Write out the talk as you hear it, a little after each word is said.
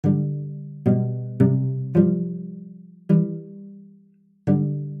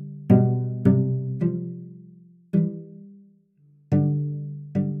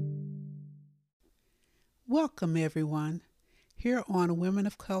Welcome, everyone. Here on Women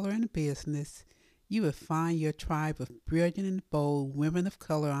of Color in Business, you will find your tribe of brilliant and bold women of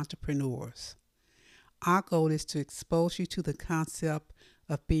color entrepreneurs. Our goal is to expose you to the concept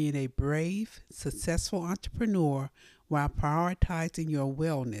of being a brave, successful entrepreneur while prioritizing your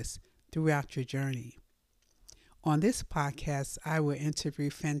wellness throughout your journey. On this podcast, I will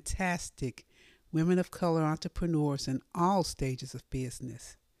interview fantastic women of color entrepreneurs in all stages of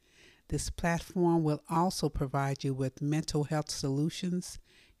business. This platform will also provide you with mental health solutions,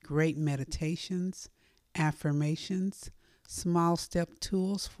 great meditations, affirmations, small step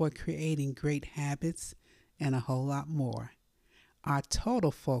tools for creating great habits, and a whole lot more. Our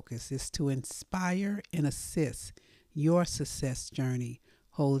total focus is to inspire and assist your success journey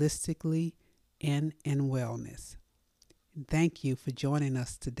holistically and in wellness. Thank you for joining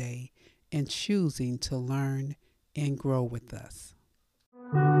us today and choosing to learn and grow with us.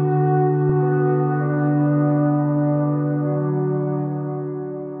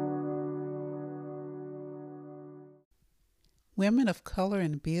 Women of Color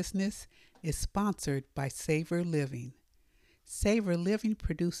in Business is sponsored by Savor Living. Savor Living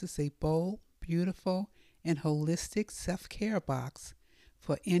produces a bold, beautiful, and holistic self-care box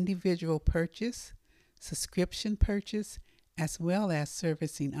for individual purchase, subscription purchase, as well as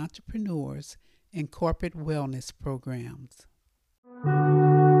servicing entrepreneurs and corporate wellness programs.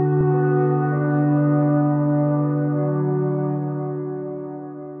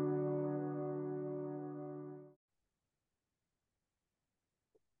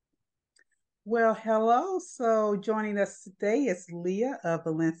 Well, hello. So joining us today is Lia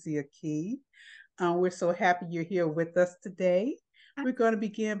Valencia Key. We're so happy you're here with us today. We're going to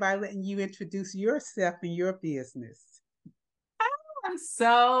begin by letting you introduce yourself and your business. I'm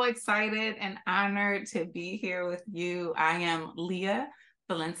so excited and honored to be here with you. I am Lia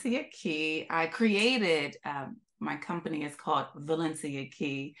Valencia Key. I created, my company is called Valencia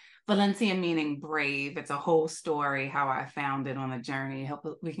Key. Valencia meaning brave. It's a whole story how I found it on a journey.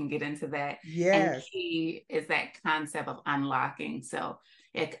 Hope we can get into that. Yes. And key is that concept of unlocking. So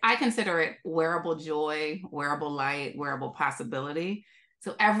I consider it wearable joy, wearable light, wearable possibility.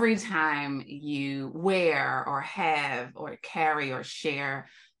 So every time you wear or have or carry or share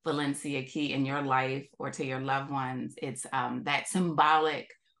Valencia Key in your life or to your loved ones, it's that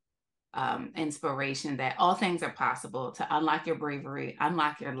symbolic inspiration that all things are possible to unlock your bravery,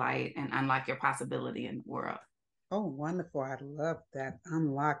 unlock your light, and unlock your possibility in the world. Oh, wonderful. I love that.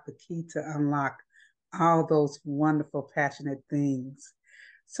 Unlock, the key to unlock all those wonderful, passionate things.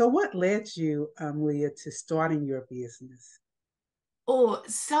 So what led you, Lia, to starting your business? Oh,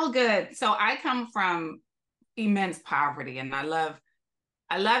 so good. So I come from immense poverty, and I love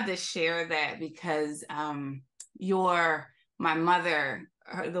to share that because my mother,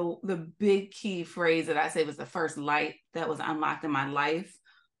 the big key phrase that I say was the first light that was unlocked in my life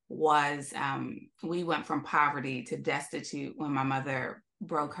was we went from poverty to destitute when my mother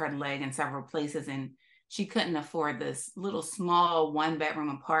broke her leg in several places, and she couldn't afford this little small 1-bedroom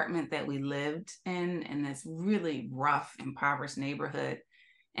apartment that we lived in this really rough, impoverished neighborhood.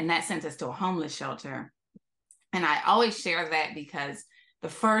 And that sent us to a homeless shelter. And I always share that because the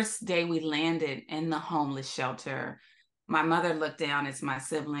first day we landed in the homeless shelter, my mother looked down at my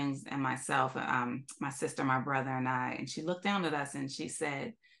siblings and myself, my sister, my brother, and I, and she looked down at us and she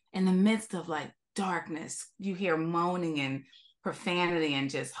said, in the midst of like darkness, you hear moaning and profanity and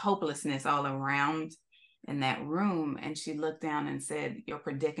just hopelessness all around in that room. And she looked down and said, your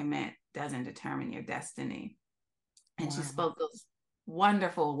predicament doesn't determine your destiny. And Wow. She spoke those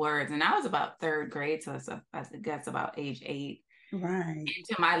wonderful words. And I was about third grade, so I guess about age 8. Right.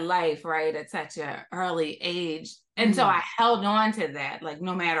 Into my life, right, at such an early age. And so I held on to that, like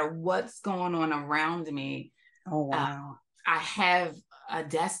no matter what's going on around me. Oh, wow. I have a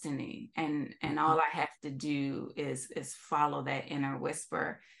destiny, and all I have to do is follow that inner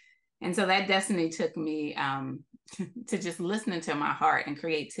whisper. And so that destiny took me to just listening to my heart, and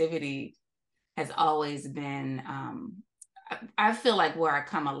creativity has always been, I feel like where I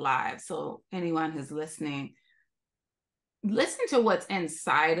come alive. So anyone who's listening, listen to what's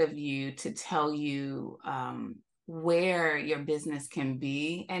inside of you to tell you where your business can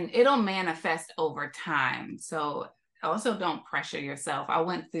be, and it'll manifest over time. So also don't pressure yourself. I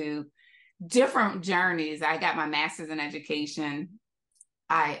went through different journeys. I got my master's in education.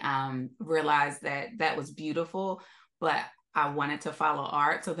 I realized that was beautiful, but I wanted to follow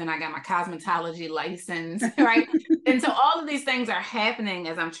art. So then I got my cosmetology license, right? And so all of these things are happening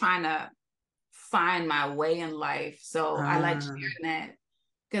as I'm trying to find my way in life. So I like sharing that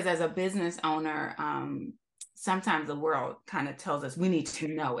because as a business owner, sometimes the world kind of tells us we need to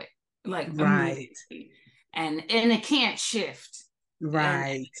know it, like right. immediately. and it can't shift. And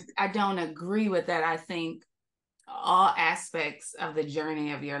Right. I don't agree with that. I think all aspects of the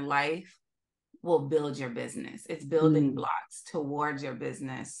journey of your life will build your business. It's building Mm. blocks towards your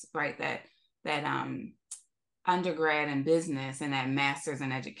business, right? That undergrad in business and that master's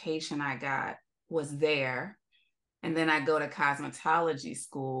in education I got was there. And then I go to cosmetology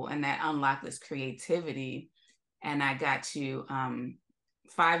school, and that unlocked this creativity. And I got to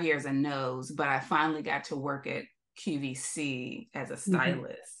 5 years in nose, but I finally got to work at QVC as a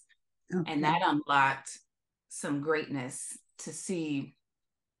stylist. Okay. And that unlocked some greatness to see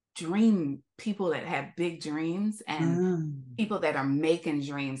people that have big dreams and people that are making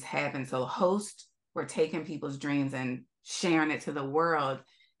dreams happen. So hosts were taking people's dreams and sharing it to the world.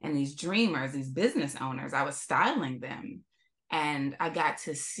 And these dreamers, these business owners, I was styling them. And I got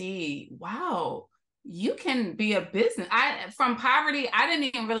to see, wow, you can be a business. From poverty, I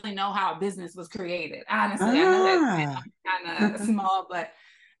didn't even really know how a business was created. Honestly, I know that's kind of small, but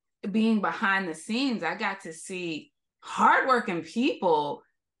being behind the scenes, I got to see hardworking people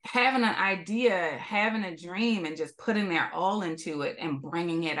having an idea, having a dream, and just putting their all into it and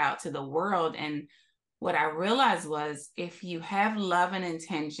bringing it out to the world. And what I realized was, if you have love and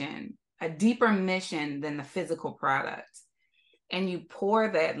intention, a deeper mission than the physical product, and you pour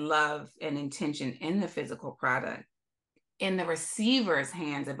that love and intention in the physical product, in the receiver's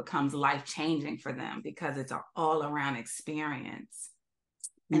hands, it becomes life-changing for them because it's an all-around experience.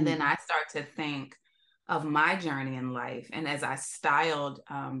 And then I start to think of my journey in life. And as I styled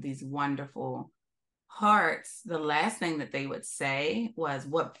these wonderful hearts, the last thing that they would say was,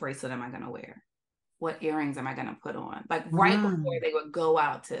 what bracelet am I going to wear? What earrings am I going to put on? Like right before they would go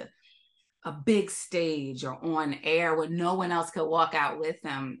out to a big stage or on air where no one else could walk out with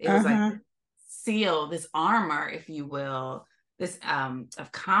them. It was like seal, this armor, if you will, this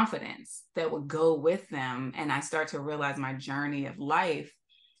of confidence that would go with them. And I start to realize my journey of life,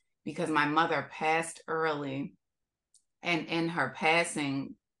 because my mother passed early. And in her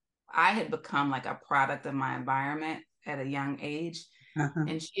passing, I had become like a product of my environment at a young age.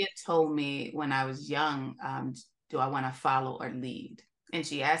 And she had told me when I was young, do I want to follow or lead? And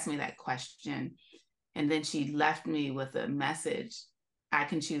she asked me that question. And then she left me with a message. I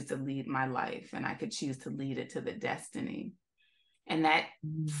can choose to lead my life, and I could choose to lead it to the destiny. And that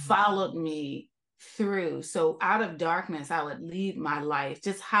followed me through. So out of darkness, I would lead my life,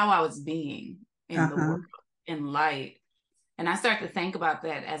 just how I was being in the world, in light. And I start to think about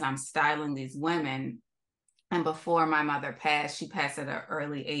that as I'm styling these women. And before my mother passed, she passed at an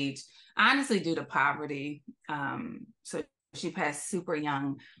early age, honestly, due to poverty. So she passed super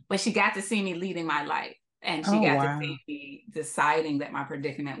young, but she got to see me leading my life. And she got to see me deciding that my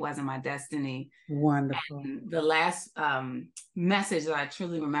predicament wasn't my destiny. Wonderful. And the last message that I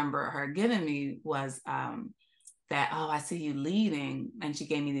truly remember her giving me was that, oh, I see you leading. And she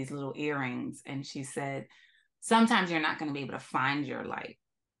gave me these little earrings. And she said, sometimes you're not going to be able to find your light,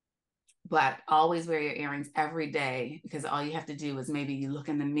 but always wear your earrings every day, because all you have to do is maybe you look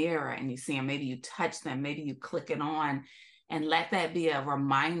in the mirror and you see them, maybe you touch them, maybe you click it on, and let that be a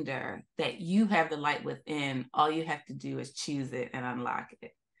reminder that you have the light within. All you have to do is choose it and unlock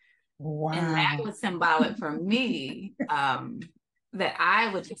it. Wow. And that was symbolic for me, that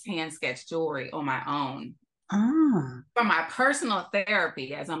I would just hand sketch jewelry on my own. For my personal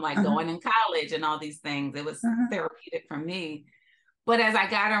therapy, as I'm like going in college and all these things, it was therapeutic for me. But as I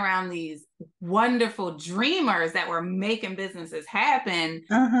got around these wonderful dreamers that were making businesses happen,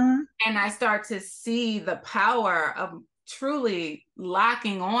 and I start to see the power of truly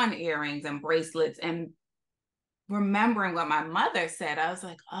locking on earrings and bracelets and remembering what my mother said, I was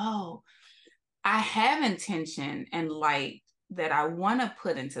like, oh, I have intention and light that I want to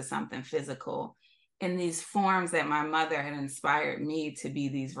put into something physical in these forms that my mother had inspired me to be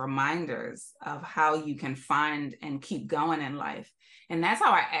these reminders of how you can find and keep going in life. And that's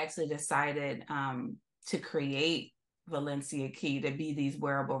how I actually decided to create Valencia Key, to be these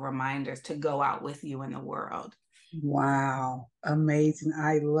wearable reminders to go out with you in the world. Wow, amazing.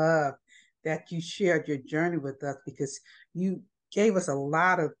 I love that you shared your journey with us, because you gave us a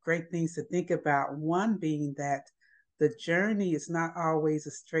lot of great things to think about. One being that the journey is not always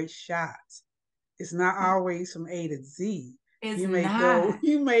a straight shot. It's not always from A to Z. You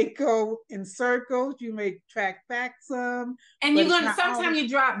may go in circles, you may track back some. And you're gonna sometimes you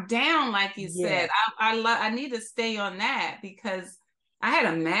drop down, like you said. I need to stay on that, because I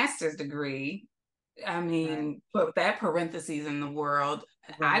had a master's degree. I mean, put that parentheses in the world.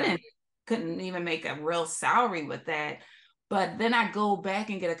 I couldn't even make a real salary with that. But then I go back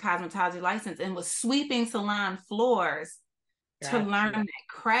and get a cosmetology license and was sweeping salon floors to learn that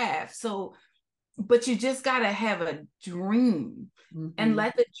craft. So but you just got to have a dream and Mm-hmm.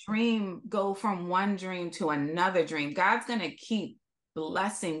 let the dream go from one dream to another dream. God's going to keep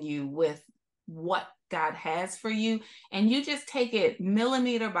blessing you with what God has for you. And you just take it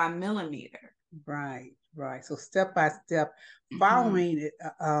millimeter by millimeter. Right, right. So step by step, Mm-hmm. following it,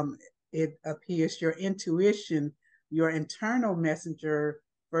 it appears your intuition, your internal messenger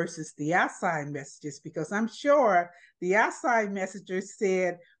versus the outside messages. Because I'm sure the outside messenger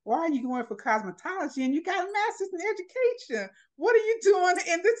said, "Why are you going for cosmetology and you got a master's in education? What are you doing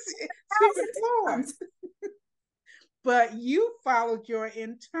in this spirit Lord?" But you followed your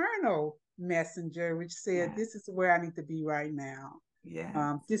internal messenger, which said, Yeah. "This is where I need to be right now.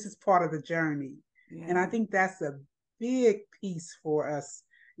 Yeah. This is part of the journey." And I Yeah. think that's a big piece for us,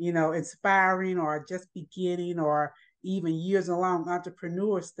 inspiring or just beginning or even years along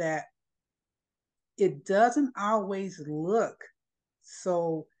entrepreneurs, that it doesn't always look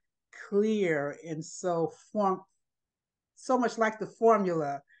so clear and so much like the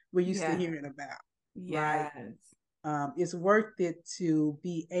formula we're used to Yeah. hearing about, right? Yes. It's worth it to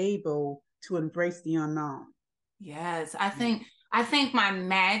be able to embrace the unknown. Yes. Yeah. I think my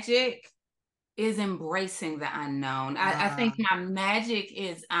magic is embracing the unknown. I think my magic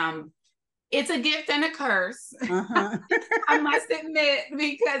is it's a gift and a curse. Uh-huh. I must admit,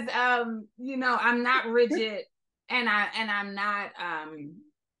 because I'm not rigid, and I'm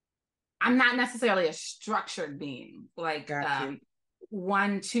not necessarily a structured being like Got you.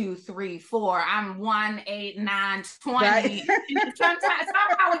 1, 2, 3, 4. I'm 1, 8, 9, Right. 20. Sometimes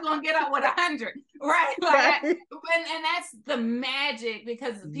somehow we're gonna get up with 100, right? Right. And that's the magic,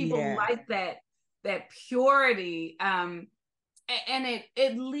 because people Yes. like that purity. And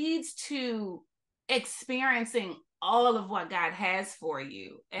it leads to experiencing all of what God has for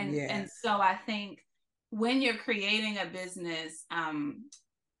you. And Yes. so I think when you're creating a business,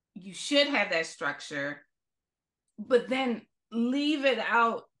 you should have that structure, but then leave it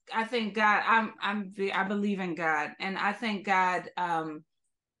out. I think God, I believe in God, and I think God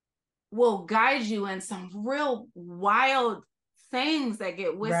will guide you in some real wild things that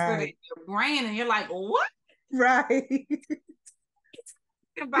get whispered in Right. your brain, and you're like, what Right.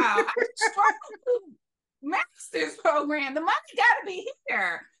 about? I'm struggling master's program. The money got to be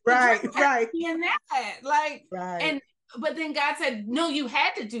here. The dream Right. got to Right. be in that. Like, Right. and but then God said, no, you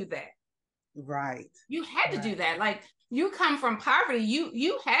had to do that. Right. You had to do Right. that. Like, you come from poverty.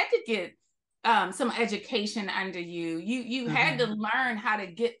 You had to get some education under you. You had to Uh-huh. learn how to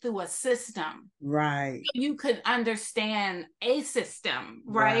get through a system. Right. You could understand a system,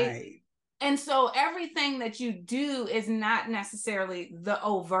 right? Right. And so everything that you do is not necessarily the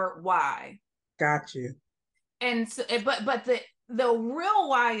overt why. Got you. And so, but the real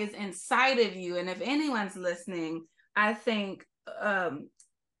why is inside of you. And if anyone's listening, I think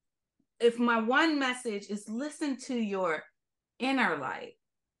if my one message is, listen to your inner light,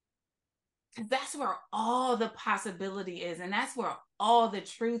 that's where all the possibility is, and that's where all the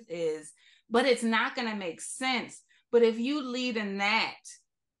truth is. But it's not going to make sense. But if you lead in that,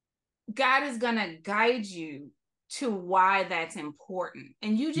 God is going to guide you to why that's important,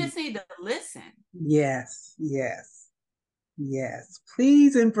 and you just need to listen. Yes. Yes. Yes.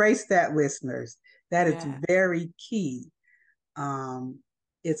 Please embrace that, listeners. That is Yeah. very key. Um,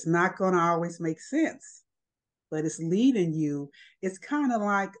 it's not going to always make sense, but it's leading you. It's kind of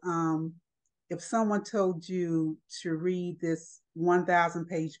like if someone told you to read this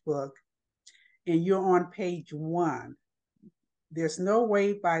 1,000-page book and you're on page one. There's no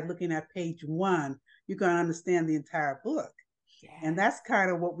way by looking at page one you're going to understand the entire book. And Yeah. that's kind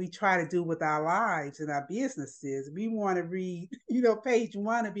of what we try to do with our lives and our businesses. We want to read, page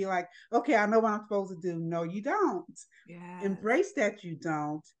one and be like, okay, I know what I'm supposed to do. No, you don't. Yes. Embrace that you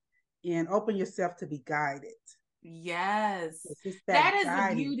don't, and open yourself to be guided. Yes. It's just That that is the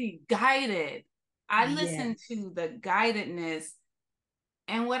guiding. beauty. Guided. I listened Yes. to the guidedness,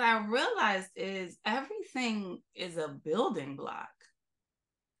 and what I realized is everything is a building block.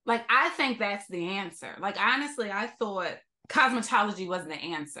 Like, I think that's the answer. Like, honestly, I thought cosmetology wasn't the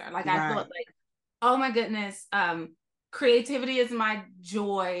answer. Like, I thought, Right. like, oh my goodness, creativity is my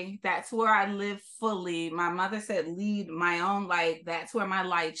joy. That's where I live fully. My mother said, lead my own light. That's where my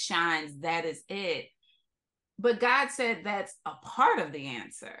light shines. That is it. But God said that's a part of the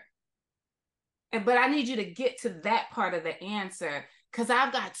answer. But I need you to get to that part of the answer, because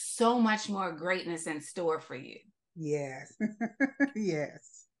I've got so much more greatness in store for you. Yes.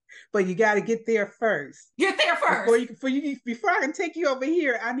 Yes. But you got to get there first. Get there Before first. before I can take you over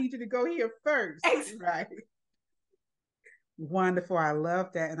here, I need you to go here first. Exactly. Right. Wonderful. I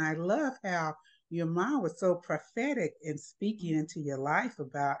love that. And I love how your mom was so prophetic in speaking into your life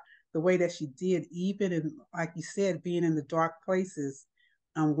about the way that she did, even in, like you said, being in the dark places,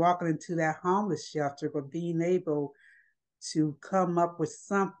 walking into that homeless shelter, but being able to come up with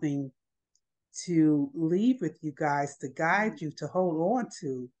something to leave with you guys, to guide you, to hold on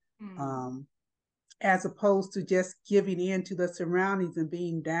to, as opposed to just giving in to the surroundings and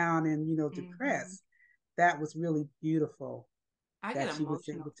being down and, depressed. That was really beautiful. I get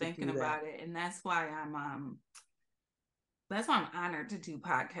emotional thinking about it, and that's why I'm honored to do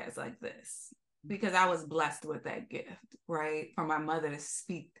podcasts like this, because I was blessed with that gift, right? For my mother to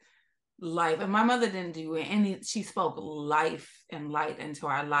speak life. And my mother didn't do any, she spoke life and light into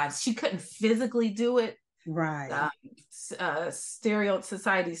our lives. She couldn't physically do it. Right.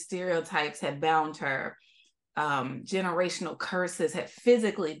 Society stereotypes had bound her. Generational curses had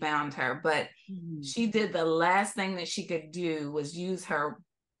physically bound her, but she did the last thing that she could do was use her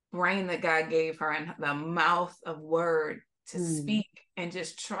brain that God gave her and the mouth of word to speak and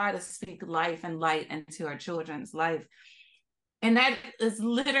just try to speak life and light into her children's life. And that has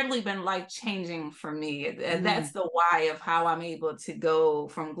literally been life-changing for me. That's the why of how I'm able to go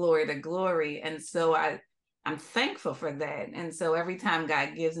from glory to glory. And so I'm thankful for that. And so every time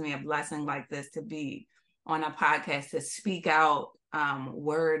God gives me a blessing like this to be on a podcast, to speak out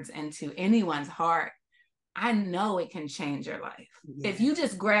words into anyone's heart, I know it can change your life. Yeah. If you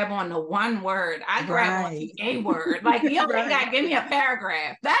just grab on the one word, I grab on to a word. Like, you ain't got to give me a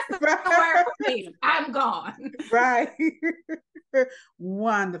paragraph. That's the word for me. I'm gone. Right.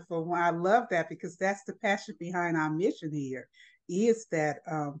 Wonderful. Well, I love that, because that's the passion behind our mission here, is that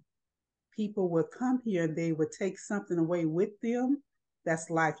people would come here and they would take something away with them that's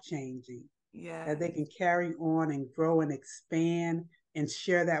life-changing. Yeah. That they can carry on and grow and expand and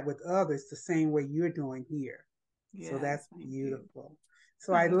share that with others the same way you're doing here. Yes, so that's beautiful.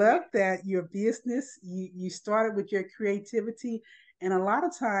 So I love that your business, you started with your creativity. And a lot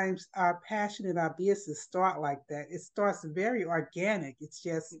of times our passion in our business start like that. It starts very organic. It's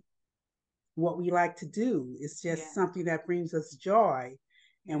just what we like to do. It's just something that brings us joy.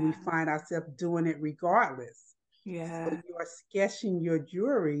 And we find ourselves doing it regardless. Yeah. So you are sketching your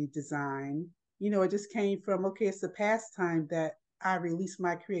jewelry design. It just came from, okay, it's a pastime that I release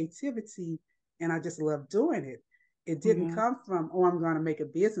my creativity and I just love doing it. It didn't come from, oh, I'm going to make a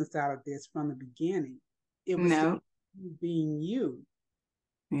business out of this from the beginning. It was being you.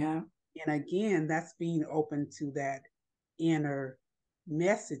 Yeah. And again, that's being open to that inner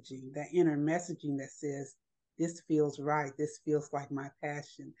messaging that says, this feels right. This feels like my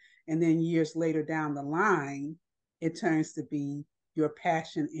passion. And then years later down the line, it turns to be your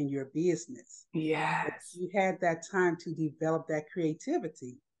passion in your business. Yes. But you had that time to develop that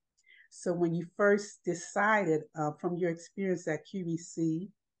creativity. So when you first decided, from your experience at QVC,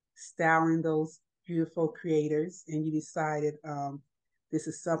 styling those beautiful creators, and you decided, this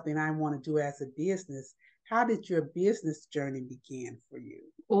is something I want to do as a business, how did your business journey begin for you?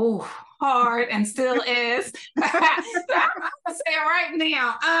 Oh, hard, and still is. I'm gonna say it right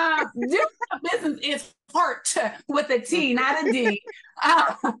now. Doing a business is hard with a T, not a D.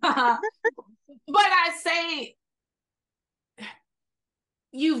 But I say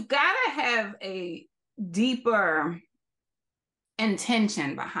you've got to have a deeper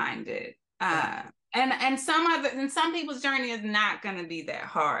intention behind it. And some people's journey is not going to be that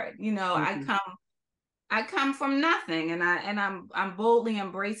hard. I come from nothing, and I'm boldly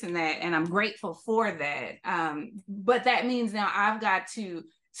embracing that, and I'm grateful for that. But that means now I've got to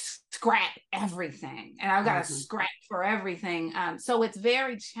scrap everything, and I've got to scrap for everything. So it's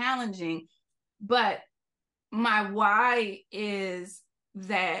very challenging, but my why is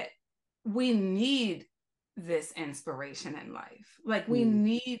that we need this inspiration in life. Like, we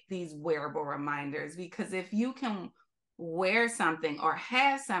need these wearable reminders, because if you can wear something or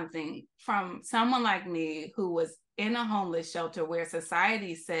have something from someone like me who was in a homeless shelter where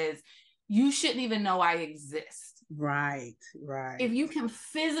society says you shouldn't even know I exist. Right. If you can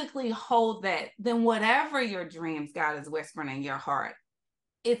physically hold that, then whatever your dreams God is whispering in your heart,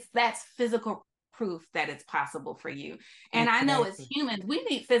 that's physical proof that it's possible for you. And exactly. I know as humans, we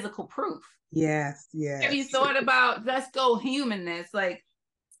need physical proof. Yes. Have you thought about, let's go humanness, like,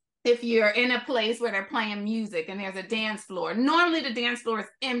 if you're in a place where they're playing music and there's a dance floor, normally the dance floor is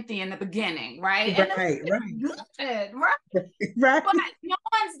empty in the beginning, right? Right. Good, right. But no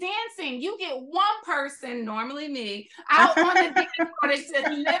one's dancing. You get one person, normally me, out on the dance floor that's just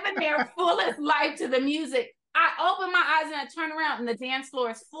living their fullest life to the music. I open my eyes and I turn around and the dance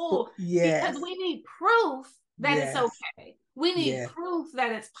floor is full. Yes. Because we need proof that it's Yes. okay. We need Yes. proof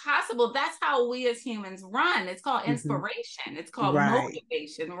that it's possible. That's how we as humans run. It's called inspiration. It's called Right.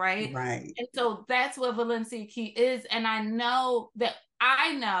 motivation, right? Right. And so that's what Valencia Key is. And I know that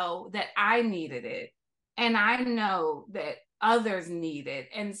I needed it. And I know that others need it.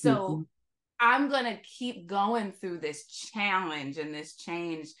 And so I'm going to keep going through this challenge and this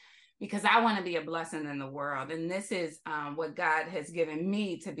change because I want to be a blessing in the world. And this is what God has given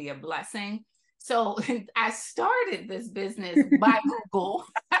me to be a blessing. So I started this business by Google.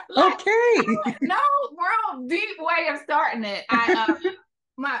 Okay. No real deep way of starting it.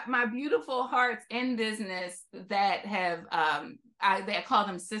 My beautiful hearts in business that have they call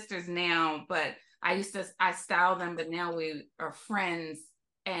them sisters now, but I style them, but now we are friends,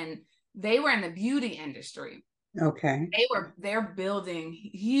 and they were in the beauty industry. Okay. They're building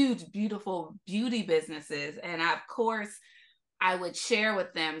huge, beautiful beauty businesses. And of course, I would share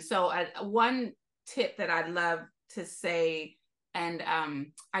with them. So one tip that I'd love to say, and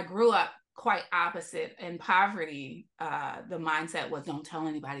I grew up quite opposite in poverty. The mindset was don't tell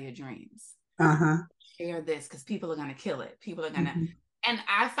anybody your dreams. Share this because people are going to kill it. People are going to, and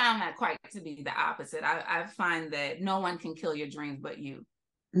I found that quite to be the opposite. I find that no one can kill your dreams but you.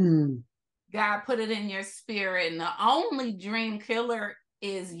 God put it in your spirit, and the only dream killer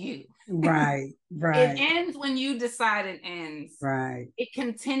is you. Right. It ends when you decide it ends. Right. It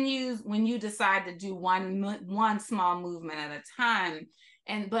continues when you decide to do one small movement at a time.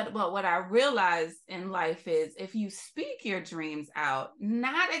 But what I realized in life is if you speak your dreams out,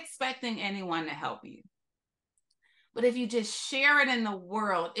 not expecting anyone to help you, but if you just share it in the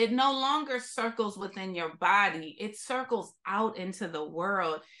world, it no longer circles within your body. It circles out into the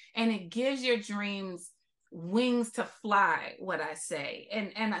world, and it gives your dreams wings to fly, what I say.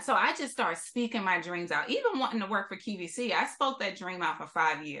 And so I just started speaking my dreams out. Even wanting to work for QVC, I spoke that dream out for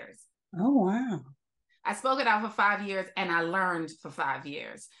 5 years. Oh, wow. I spoke it out for 5 years, and I learned for 5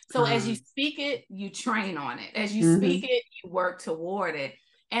 years. So as you speak it, you train on it. As you speak it, you work toward it.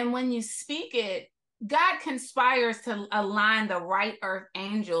 And when you speak it, God conspires to align the right earth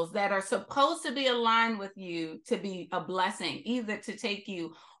angels that are supposed to be aligned with you to be a blessing, either to take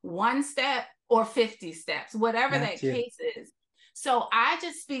you one step or 50 steps, whatever that case is. So I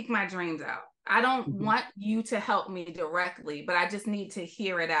just speak my dreams out. I don't want you to help me directly, but I just need to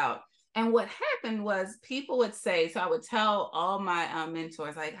hear it out. And what happened was people would say, so I would tell all my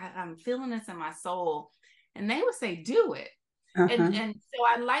mentors, like, I'm feeling this in my soul. And they would say, do it. And so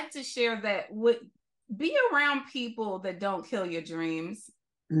I'd like to share that be around people that don't kill your dreams.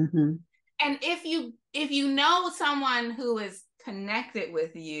 And if you know someone who is connected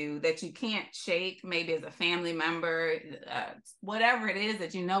with you that you can't shake, maybe as a family member, whatever it is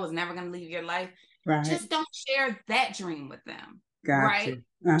that you know is never going to leave your life, just don't share that dream with them. Right?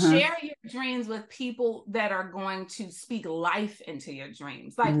 Share your dreams with people that are going to speak life into your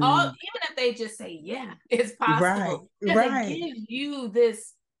dreams. Like even if they just say, yeah, it's possible. Because it gives you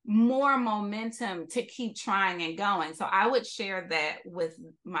this more momentum to keep trying and going. So I would share that with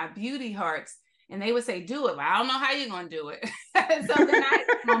my beauty hearts, and they would say, do it, but I don't know how you're going to do it. So then I had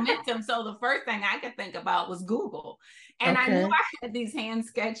momentum. So the first thing I could think about was Google. And I knew I had these hand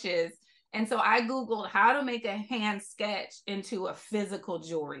sketches. And so I Googled how to make a hand sketch into a physical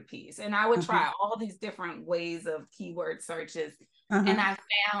jewelry piece. And I would try all these different ways of keyword searches. And I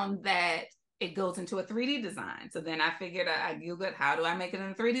found that it goes into a 3D design. So then I figured I Googled, how do I make it in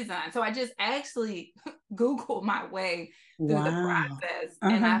a 3D design? So I just actually Googled my way through the process.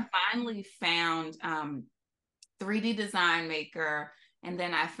 And I finally found 3D design maker. And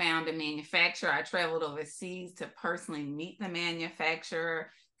then I found a manufacturer. I traveled overseas to personally meet the manufacturer.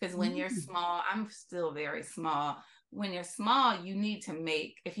 Because when you're small, I'm still very small. When you're small, you need to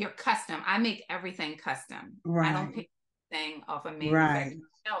make, if you're custom, I make everything custom. I don't pick anything off a manufacturer's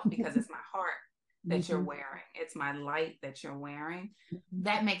shelf because it's my heart that you're wearing. It's my light that you're wearing.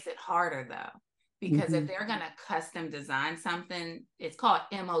 That makes it harder though. Because if they're going to custom design something, it's called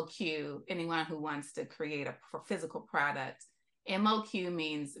MOQ. Anyone who wants to create a physical product, MOQ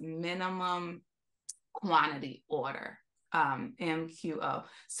means minimum quantity order. MQO.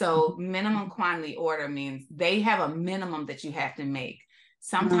 So minimum quantity order means they have a minimum that you have to make.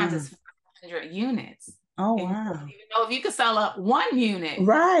 Sometimes it's 500 units. Oh, and wow. You know, if you could sell up 1 unit,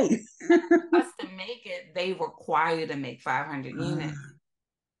 right. us to make it, they require you to make 500 units.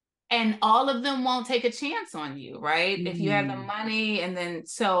 And all of them won't take a chance on you, right? If you have the money. And then,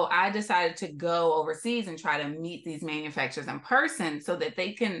 so I decided to go overseas and try to meet these manufacturers in person so that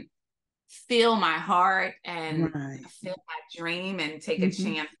they can feel my heart and feel my dream and take a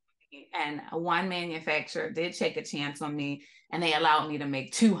chance And one manufacturer did take a chance on me, and they allowed me to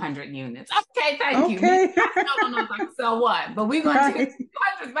make 200 units. Okay, thank you. Okay. I still don't know if I can sell one, but we're going to do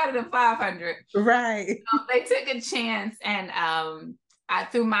 200 better than 500. Right. So they took a chance, and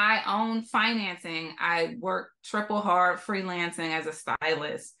through my own financing, I worked triple hard freelancing as a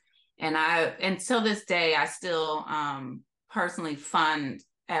stylist. And until this day, I still personally fund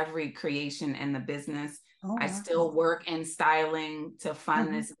every creation in the business. Oh, I still work in styling to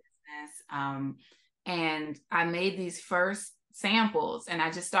fund this business. And I made these first samples, and I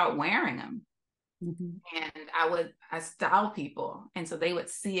just started wearing them. And I style people. And so they would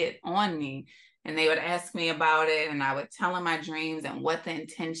see it on me, and they would ask me about it, and I would tell them my dreams and what the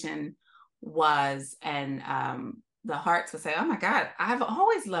intention was. And the hearts would say, oh my God, I've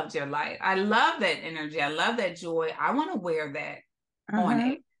always loved your light. I love that energy. I love that joy. I want to wear that on air.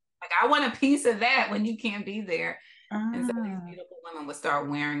 Like, I want a piece of that when you can't be there. And so these beautiful women would start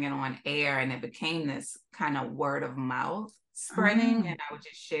wearing it on air, and it became this kind of word of mouth spreading. And I would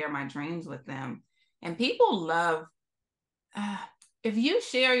just share my dreams with them. And people love, if you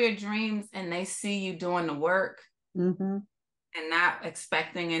share your dreams and they see you doing the work and not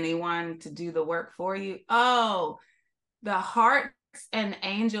expecting anyone to do the work for you, oh, the hearts and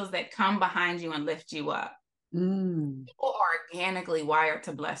angels that come behind you and lift you up. People are organically wired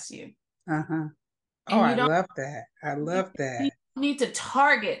to bless you. Oh, I love that. I love that. You need to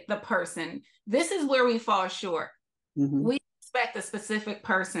target the person. This is where we fall short. We expect a specific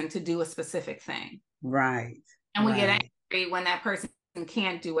person to do a specific thing. Right. And we get angry when that person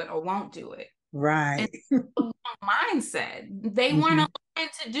can't do it or won't do it. Right. And the mindset. They weren't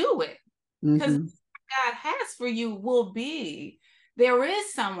aligned to do it. Because what God has for you will be, there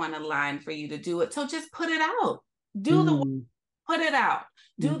is someone aligned for you to do it. So just put it out. Do the work. Put it out.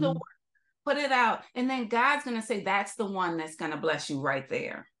 Do the work. Put it out. And then God's going to say, that's the one that's going to bless you right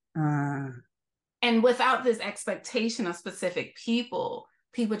there. And without this expectation of specific people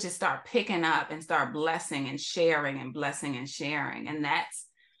just start picking up and start blessing and sharing and blessing and sharing. And that's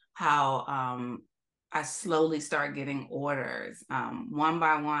how I slowly start getting orders, one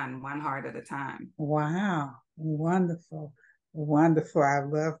by one heart at a time. Wow. Wonderful. Wonderful. I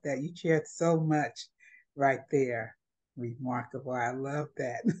love that. You shared so much right there. Remarkable. I love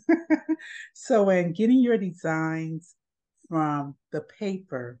that. So in getting your designs from the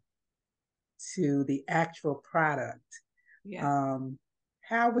paper to the actual product,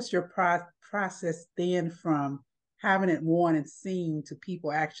 how was your process then from having it worn and seen to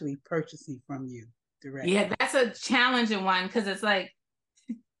people actually purchasing from you directly? Yeah, that's a challenging one, because it's like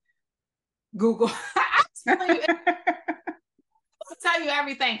Google. Tell you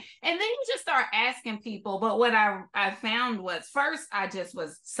everything, and then you just start asking people. But what I found was, first I just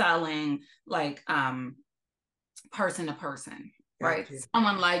was selling like person to person. Gotcha. Right,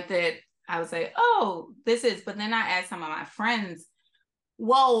 someone liked it, I would say, oh, this is, but then I asked some of my friends,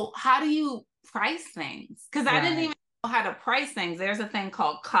 well, how do you price things? Because I didn't even know how to price things. There's a thing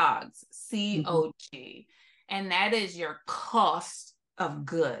called COGS, COG, and that is your cost of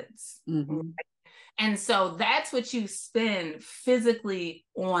goods. Right? And so that's what you spend physically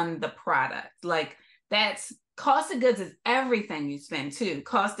on the product. Like, that's cost of goods is everything you spend too.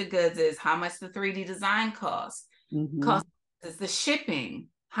 Cost of goods is how much the 3D design costs. Cost is the shipping,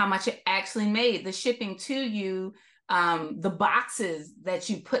 how much it actually made, the shipping to you, the boxes that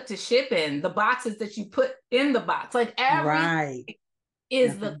you put to ship in, the boxes that you put in the box, like everything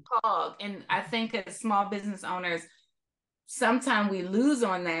is the COG. And I think as small business owners, sometimes we lose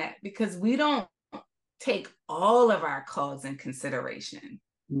on that because we don't take all of our COGS in consideration.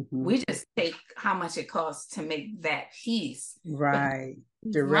 We just take how much it costs to make that piece. Right.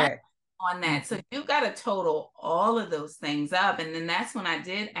 Direct. On that. So you've got to total all of those things up. And then that's when I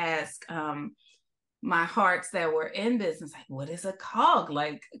did ask my hearts that were in business, like, what is a COG?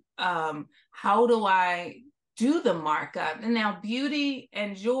 Like, how do I do the markup? And now beauty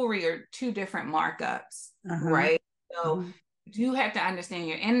and jewelry are two different markups, right? So you have to understand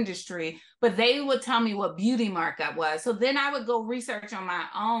your industry, but they would tell me what beauty markup was. So then I would go research on my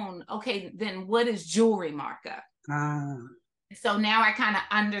own. Okay, then what is jewelry markup? So now I kind of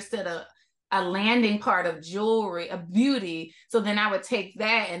understood a landing part of jewelry, a beauty. So then I would take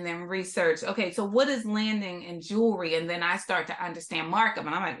that and then research, okay, so what is landing in jewelry? And then I start to understand markup.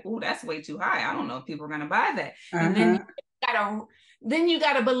 And I'm like, oh, that's way too high. I don't know if people are going to buy that. And then you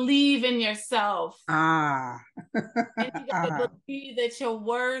got to believe in yourself. And you got to believe that you're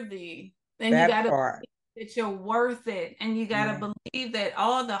worthy. Then you got to believe that you're worth it. And you got to believe that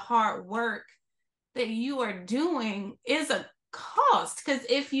all the hard work that you are doing is a cost, because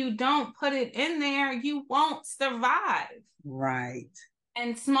if you don't put it in there, you won't survive. Right.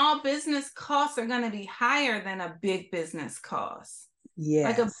 And small business costs are going to be higher than a big business cost.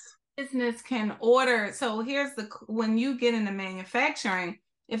 Like a Yes. business can order. So here's when you get into manufacturing,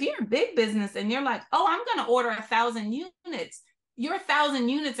 if you're a big business and you're like, oh, I'm going to order 1,000 units, your 1,000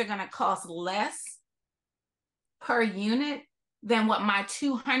 units are going to cost less per unit than what my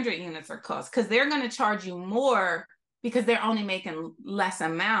 200 units are cost, because they're going to charge you more because they're only making less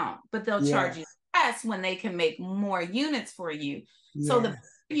amount, but they'll charge you less when they can make more units for you. So the better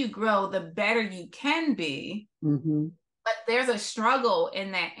you grow, the better you can be. Mm-hmm. But there's a struggle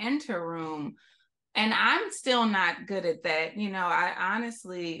in that interim. And I'm still not good at that. You know, I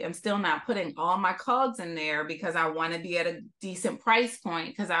honestly am still not putting all my cogs in there because I want to be at a decent price point,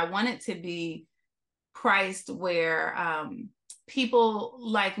 because I want it to be priced where people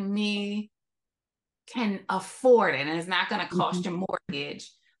like me can afford it and it's not going to cost you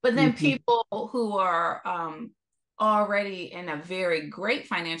mortgage. But then people who are already in a very great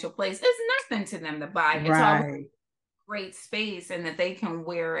financial place, it's nothing to them to buy. It's already great space and that they can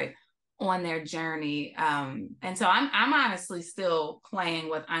wear it on their journey. And so I'm honestly still playing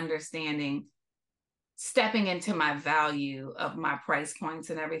with understanding, stepping into my value of my price points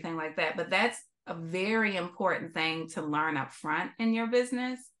and everything like that. But that's a very important thing to learn up front in your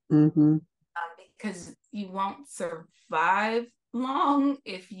business, because you won't survive long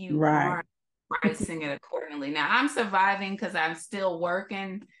if you aren't pricing it accordingly. Now I'm surviving because I'm still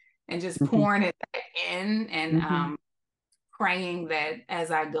working and just pouring it back in and praying that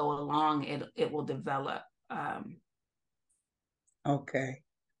as I go along, it will develop. Okay.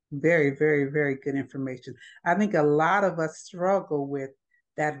 Very, very, very good information. I think a lot of us struggle with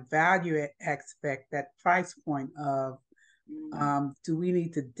that value aspect, that price point of do we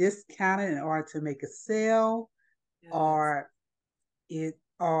need to discount it in order to make a sale, or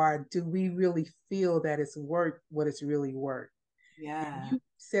do we really feel that it's worth what it's really worth? Yeah. And you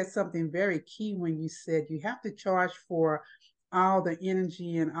said something very key when you said you have to charge for all the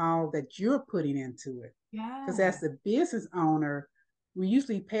energy and all that you're putting into it. Yeah. Because as the business owner, we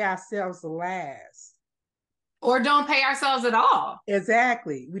usually pay ourselves the last. Or don't pay ourselves at all.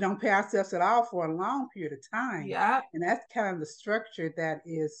 Exactly. We don't pay ourselves at all for a long period of time. Yeah. And that's kind of the structure that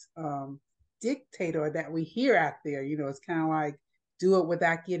is dictated, or that we hear out there. You know, it's kind of like do it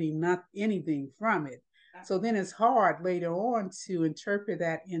without getting anything from it. So then it's hard later on to interpret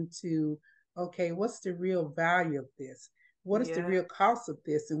that into, okay, what's the real value of this? What is the real cost of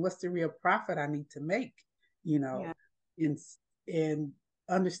this? And what's the real profit I need to make? You know, in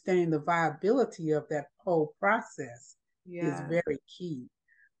understanding the viability of that whole process is very key.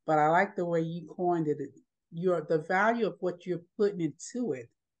 But I like the way you coined it. The value of what you're putting into it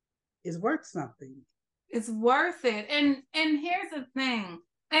is worth something. It's worth it. And here's the thing,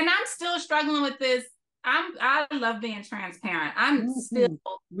 and I'm still struggling with this. I love being transparent. I'm still,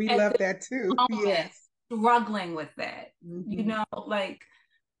 we love that too. Yes. Struggling with that. You know, like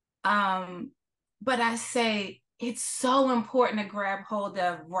but I say it's so important to grab hold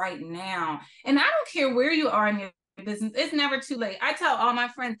of right now. And I don't care where you are in your business, it's never too late. I tell all my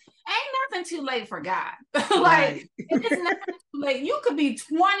friends, ain't nothing too late for God. Like it's never too late. You could be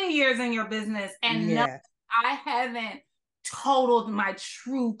 20 years in your business and no, I haven't totaled my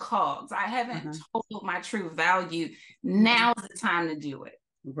true cogs. I haven't totaled my true value. Now's the time to do it.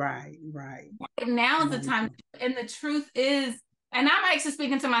 Right. Now is the time. And the truth is, and I'm actually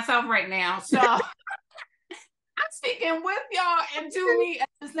speaking to myself right now. So I'm speaking with y'all and to me at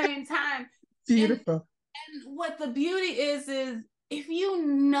the same time. Beautiful. And what the beauty is if you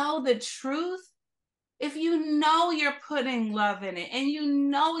know the truth, if you know you're putting love in it, and you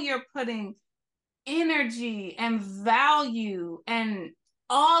know you're putting energy and value and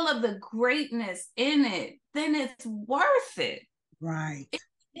all of the greatness in it, then it's worth it. Right.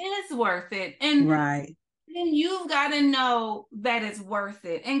 It is worth it. And then you've got to know that it's worth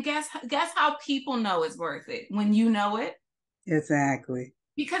it. And guess how people know it's worth it? When you know it. Exactly.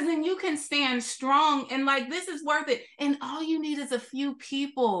 Because then you can stand strong and like, this is worth it. And all you need is a few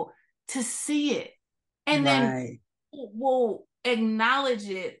people to see it. And then we'll acknowledge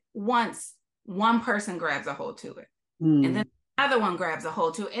it once one person grabs a hold to it. And then another one grabs a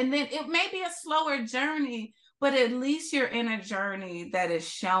hold to it. And then it may be a slower journey, but at least you're in a journey that is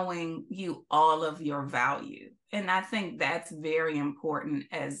showing you all of your value. And I think that's very important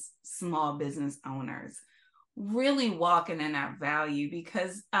as small business owners, really walking in our value,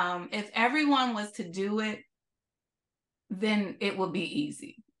 because if everyone was to do it, then it would be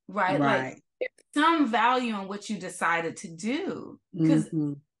easy, right? Like there's some value in what you decided to do, because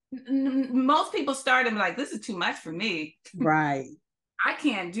most people start and be like, this is too much for me. Right. I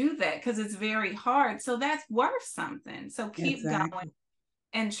can't do that because it's very hard. So that's worth something. So keep going.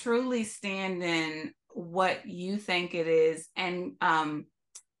 and truly stand in what you think it is. And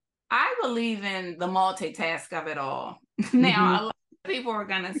I believe in the multitask of it all. Now, a lot of people are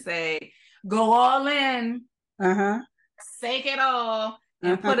going to say, go all in, take it all,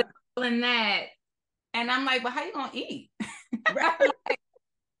 and put it all in that. And I'm like, but how you going to eat? Right.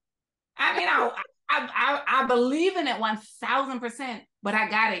 I mean, I believe in it 1,000%, but I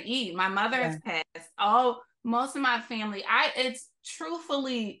got to eat. My mother has passed. Most of my family, it's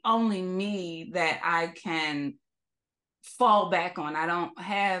truthfully only me that I can fall back on. I don't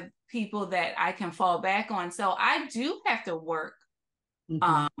have people that I can fall back on. So I do have to work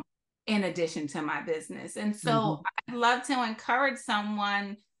in addition to my business. And so I'd love to encourage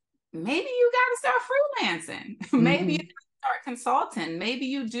someone, maybe you got to start freelancing. Maybe you got to start consulting. Maybe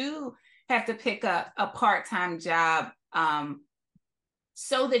you do have to pick up a part-time job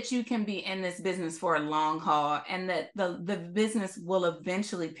so that you can be in this business for a long haul, and that the business will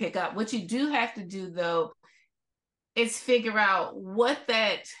eventually pick up. What you do have to do, though, is figure out what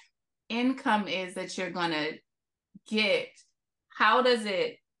that income is that you're going to get. How does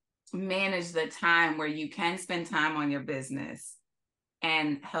it manage the time where you can spend time on your business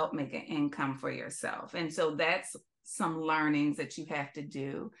and help make an income for yourself? And so that's some learnings that you have to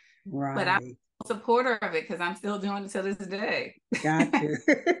do. Right. But I'm a supporter of it because I'm still doing it to this day. Got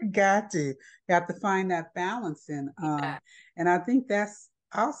to find that balance. And I think that's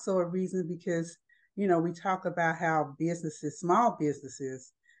also a reason, because we talk about how small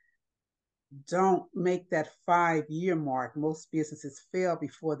businesses don't make that 5-year mark. Most businesses fail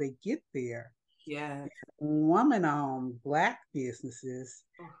before they get there. Yeah. Woman-owned Black businesses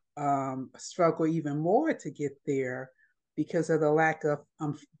struggle even more to get there because of the lack of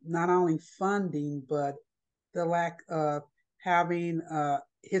not only funding, but the lack of having a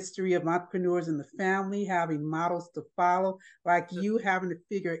history of entrepreneurs in the family, having models to follow, like you having to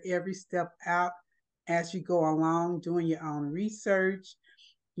figure every step out as you go along, doing your own research,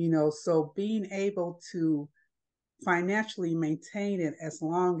 so being able to financially maintain it as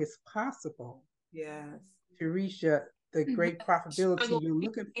long as possible. Yes. To reach the great profitability you're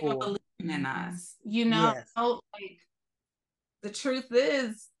looking for. Believing in us. Yes. Like, the truth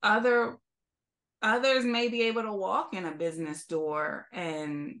is, others may be able to walk in a business door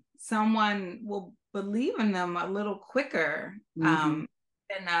and someone will believe in them a little quicker than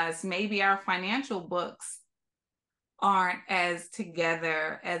us. Maybe our financial books aren't as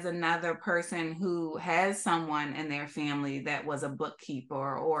together as another person who has someone in their family that was a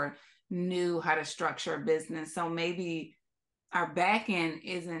bookkeeper or knew how to structure a business. So maybe our back end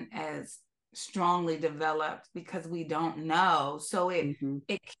isn't as strongly developed because we don't know. So it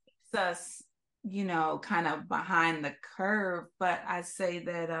keeps us, kind of behind the curve. But I say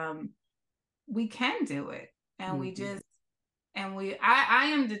that we can do it. And I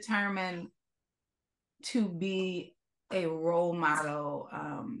am determined to be a role model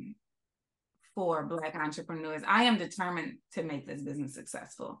for Black entrepreneurs. I am determined to make this business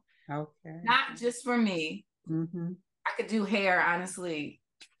successful. Okay. Not just for me. I could do hair, honestly,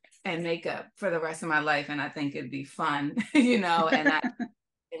 and makeup for the rest of my life, and I think it'd be fun, and I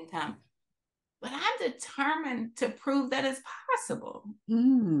income. But I'm determined to prove that it's possible. I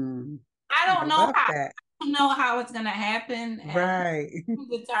don't know how. I don't know how it's gonna happen. Right. I'm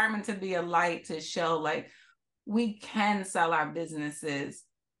determined to be a light to show, like, we can sell our businesses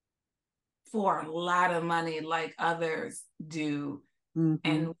for a lot of money like others do,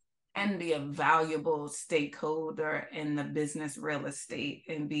 and be a valuable stakeholder in the business real estate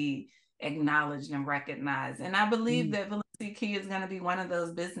and be acknowledged and recognized. And I believe that Valencia Key is going to be one of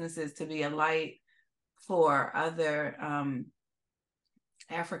those businesses to be a light for other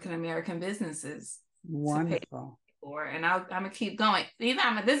African-American businesses. Wonderful. And I'm gonna keep going. This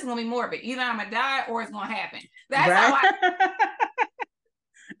is gonna be morbid. Either I'm gonna die or it's gonna happen. That's right.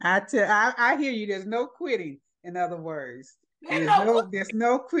 How I hear you. There's no quitting. In other words, there's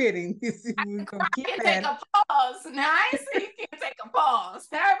no quitting. I can take a pause. Now I ain't saying you can't take a pause.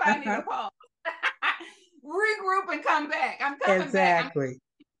 Everybody need a pause. Regroup and come back. I'm coming back. I'm coming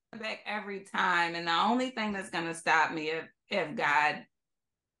back every time. And the only thing that's gonna stop me if God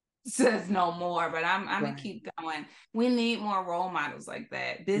says no more, but I'm gonna keep going. We need more role models like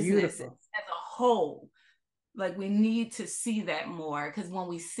that. Business as a whole, like, we need to see that more, because when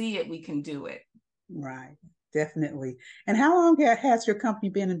we see it, we can do it. Right, definitely. And how long has your company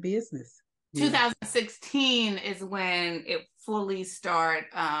been in business? 2016 is when it fully started.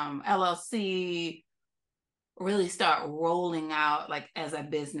 LLC really start rolling out, like, as a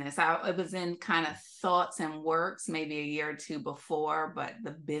business. It was in kind of thoughts and works maybe a year or two before, but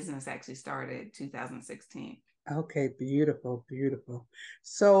the business actually started 2016. Okay, beautiful, beautiful.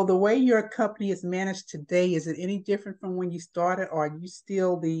 So the way your company is managed today, is it any different from when you started, or are you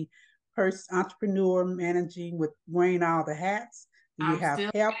still the person entrepreneur managing with wearing all the hats? Do you I'm have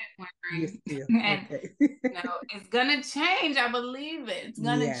still help? You're wearing, still and okay. it's gonna change. I believe it. It's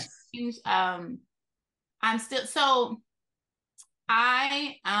gonna Yes. change. I'm still so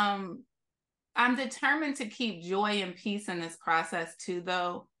I I'm determined to keep joy and peace in this process too,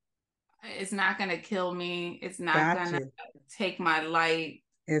 though. It's not gonna kill me. It's not Got gonna you. take my light,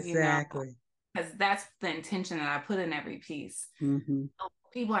 you know, Exactly. because that's the intention that I put in every piece. Mm-hmm.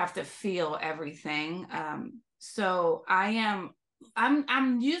 People have to feel everything. So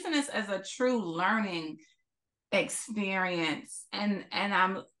I'm using this as a true learning experience, and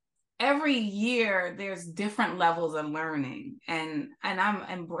I'm every year there's different levels of learning, and I'm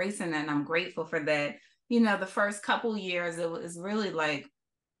embracing it, and I'm grateful for that. The first couple years it was really like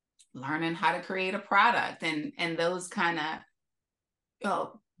learning how to create a product, and those kind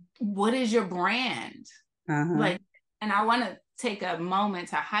of, what is your brand Uh-huh. like. And I want to take a moment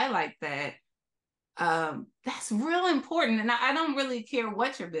to highlight that. That's real important, and I don't really care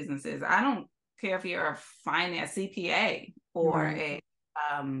what your business is. I don't care if you're a finance CPA or Right.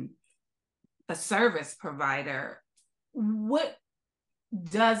 um, a service provider. What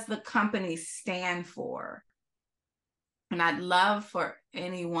does the company stand for? And I'd love for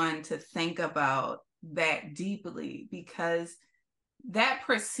anyone to think about that deeply, because that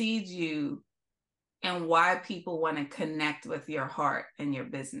precedes you and why people want to connect with your heart and your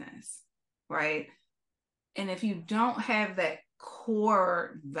business, right? And if you don't have that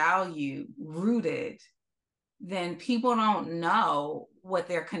core value rooted, then people don't know what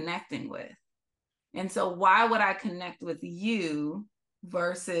they're connecting with. And so, why would I connect with you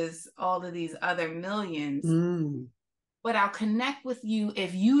versus all of these other millions? Mm. But I'll connect with you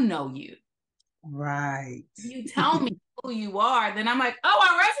if you know you. Right. If you tell me who you are, then I'm like, oh,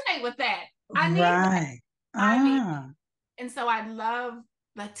 I resonate with that. I need that. Right. I need. Ah. And so I love,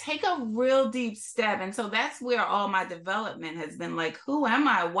 like, take a real deep step. And so that's where all my development has been, like, who am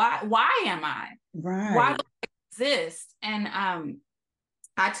I? Why am I? Why Right. do I exist? And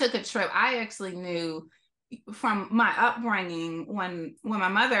I took a trip. I actually knew from my upbringing, when my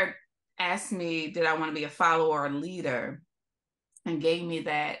mother asked me, did I want to be a follower or a leader, and gave me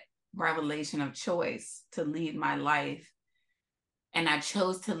that revelation of choice to lead my life. And I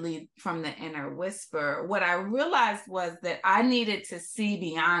chose to lead from the inner whisper. What I realized was that I needed to see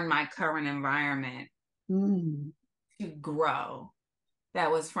beyond my current environment Mm. to grow.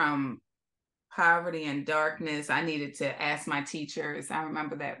 That was from poverty and darkness. I needed to ask my teachers. I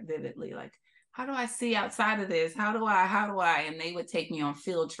remember that vividly. Like, how do I see outside of this? How do I? And they would take me on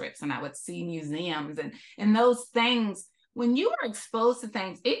field trips, and I would see museums, and those things. When you are exposed to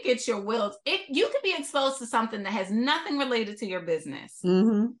things, it gets your wheels. You could be exposed to something that has nothing related to your business.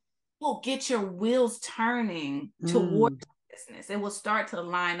 Mm-hmm. Will get your wheels turning toward Mm. business. It will start to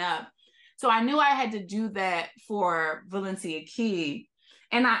line up. So I knew I had to do that for Valencia Key.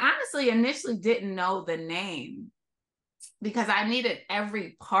 And I honestly initially didn't know the name, because I needed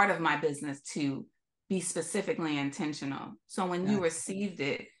every part of my business to be specifically intentional. So when you Gotcha. received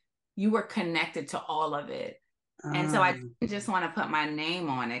it, you were connected to all of it. And so I Ah. didn't just want to put my name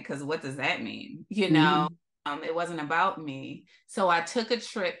on it, because what does that mean? Mm-hmm. It wasn't about me. So I took a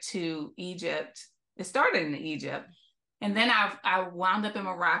trip to Egypt. It started in Egypt. And then I wound up in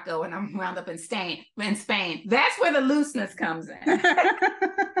Morocco, and I'm wound up in Spain. That's where the looseness comes in.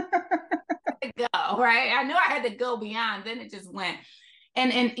 Go, right? I knew I had to go beyond. Then it just went.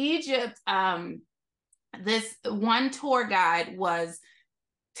 And in Egypt, this one tour guide was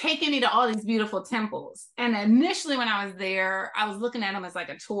taking me to all these beautiful temples. And initially, when I was there, I was looking at them as like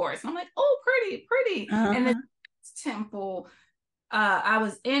a tourist. I'm like, oh, pretty, pretty. And this Uh-huh. temple, I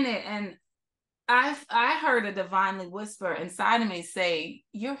was in it, and I heard a divinely whisper inside of me say,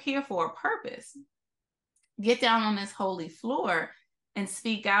 "You're here for a purpose. Get down on this holy floor and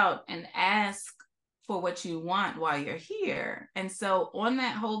speak out and ask for what you want while you're here." And so on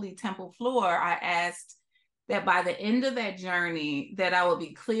that holy temple floor, I asked that by the end of that journey, that I would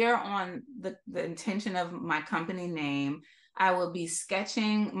be clear on the intention of my company name. I would be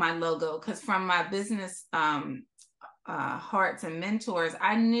sketching my logo, because from my business hearts and mentors,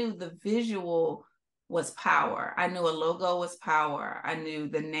 I knew the visual was power. I knew a logo was power. I knew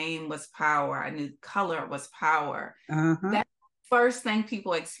the name was power. I knew color was power. Uh-huh. That's the first thing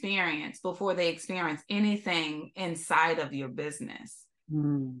people experience before they experience anything inside of your business.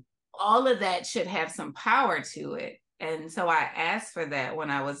 Mm. All of that should have some power to it. And so I asked for that when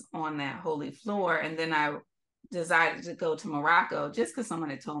I was on that holy floor. And then I decided to go to Morocco just because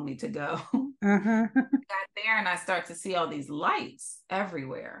someone had told me to go. Uh-huh. Got there and I start to see all these lights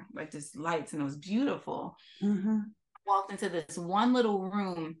everywhere, like just lights, and it was beautiful. Mm-hmm. Walked into this one little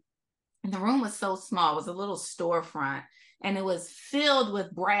room, and the room was so small. It was a little storefront, and it was filled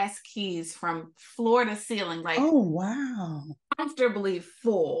with brass keys from floor to ceiling, like, oh, wow, comfortably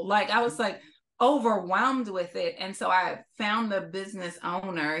full. Like, I was like overwhelmed with it. And so I found the business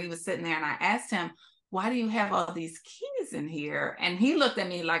owner. He was sitting there, and I asked him, why do you have all these keys in here? And he looked at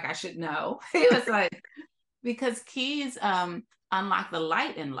me like I should know. He was like, because keys unlock the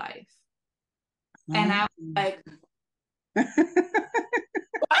light in life. And I was like,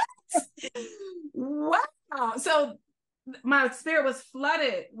 what? Wow. So my spirit was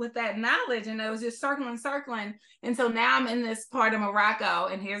flooded with that knowledge, and it was just circling. And so now I'm in this part of Morocco,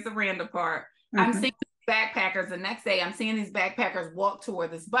 and here's the random part. I'm seeing backpackers. The next day, I'm seeing these backpackers walk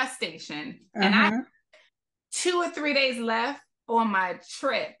toward this bus station. And I 2 or 3 days left on my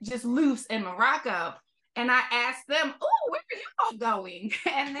trip, just loose in Morocco. And I asked them, oh, where are you all going?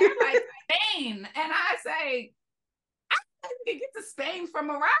 And they're like, Spain. And I say, I can get to Spain from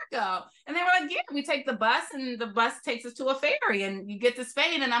Morocco. And they were like, yeah, we take the bus, and the bus takes us to a ferry, and you get to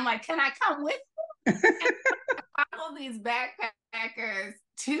Spain. And I'm like, can I come with you? And I follow these backpackers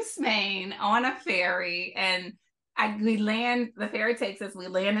to Spain on a ferry, and we land, the ferry takes us, we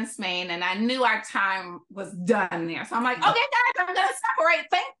land in Spain, and I knew our time was done there. So I'm like, okay, guys, I'm going to separate.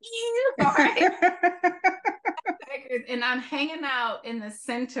 Thank you. All right. And I'm hanging out in the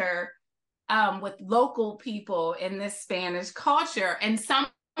center with local people in this Spanish culture. And someone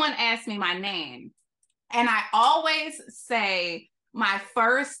asked me my name. And I always say my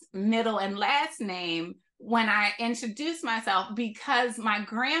first, middle, and last name when I introduce myself, because my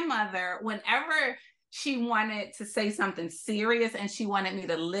grandmother, whenever she wanted to say something serious and she wanted me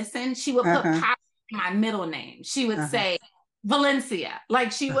to listen, she would put power in my middle name. She would say Valencia,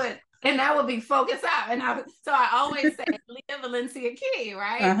 like she would, and that would be focused out. And so I always say Lia Valencia Key,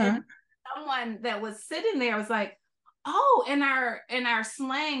 right? And someone that was sitting there was like, oh, in our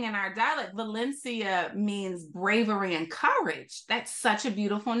slang, in our dialect, Valencia means bravery and courage. That's such a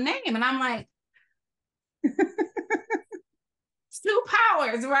beautiful name. And I'm like, 2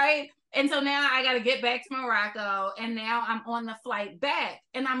 powers, right? And so now I got to get back to Morocco, and now I'm on the flight back,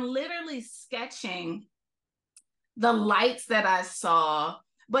 and I'm literally sketching the lights that I saw,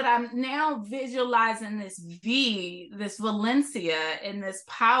 but I'm now visualizing this V, this Valencia, and this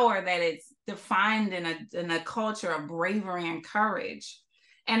power that it's defined in a culture of bravery and courage.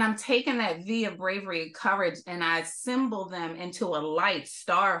 And I'm taking that V of bravery and courage, and I symbol them into a light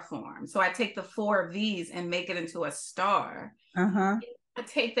star form. So I take the 4 V's and make it into a star. I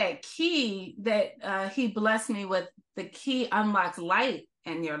take that key that he blessed me with. The key unlocks light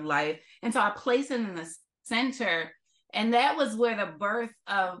in your life. And so I place it in the center. And that was where the birth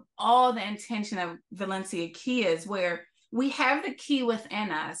of all the intention of Valencia Key is, where we have the key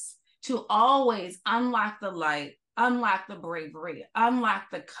within us to always unlock the light, unlock the bravery, unlock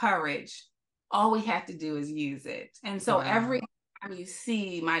the courage. All we have to do is use it. And so every time you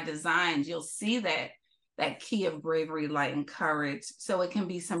see my designs, you'll see that key of bravery, light, and courage. So it can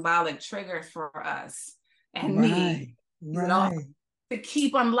be symbolic triggers for us and me to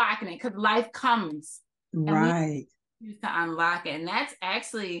keep unlocking it, because life comes. And we use to unlock it. And that's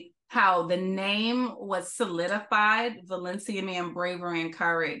actually how the name was solidified. Valencia means bravery and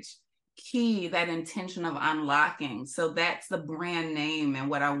courage. Key, that intention of unlocking. So that's the brand name and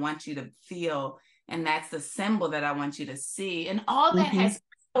what I want you to feel. And that's the symbol that I want you to see. And all that has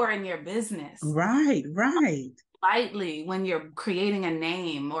power in your business. Right. Lightly when you're creating a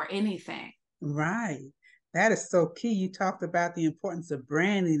name or anything. Right. That is so key. You talked about the importance of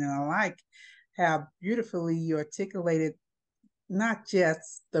branding, and I like how beautifully you articulated not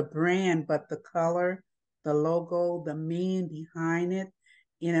just the brand, but the color, the logo, the meaning behind it.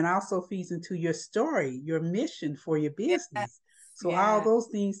 And it also feeds into your story, your mission for your business. So all those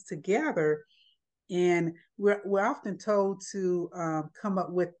things together. And we're often told to come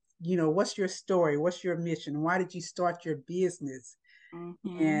up with, what's your story? What's your mission? Why did you start your business?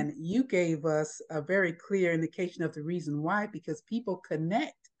 And you gave us a very clear indication of the reason why, because people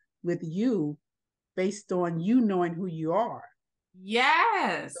connect with you based on you knowing who you are.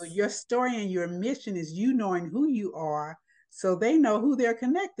 Yes. So your story and your mission is you knowing who you are, so they know who they're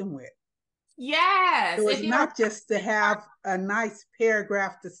connecting with. Yes. So it's not just to have a nice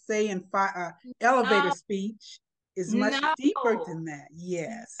paragraph to say in elevator speech. It's much deeper than that.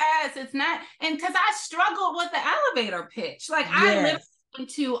 Yes. Yes, it's not. And because I struggled with the elevator pitch. Like I literally went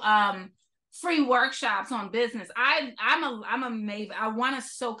to free workshops on business. I'm a maven. I want to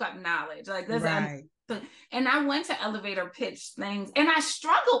soak up knowledge. Like this. And I went to elevator pitch things, and I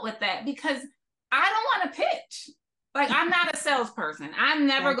struggled with that because I don't want to pitch. Like, I'm not a salesperson. I'm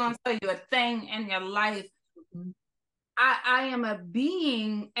never going to tell you a thing in your life. Mm-hmm. I am a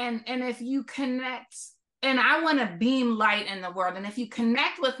being, and if you connect, and I want to beam light in the world, and if you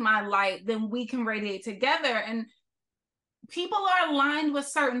connect with my light, then we can radiate together. And people are aligned with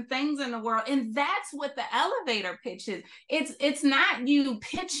certain things in the world, and that's what the elevator pitch is. It's not you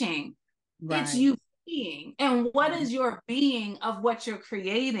pitching, right. It's you being, and what is your being of what you're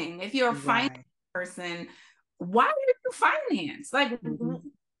creating. If you're a finance person, why are you finance? Like,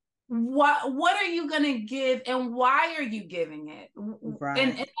 what are you going to give, and why are you giving it?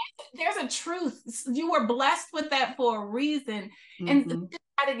 And there's a truth. You were blessed with that for a reason. And we just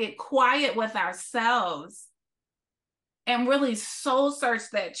got to get quiet with ourselves and really soul search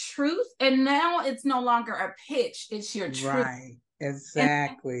that truth. And now it's no longer a pitch, it's your truth. Right.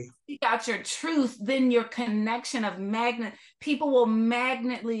 Exactly. And you got your truth, then your connection of magnet, people will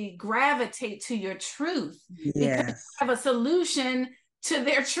magnetically gravitate to your truth. Yes. Because you have a solution to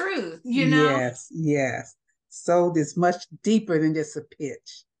their truth, you know? Yes. So it's much deeper than just a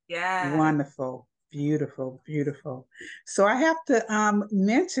pitch. Yeah. Wonderful. Beautiful. So I have to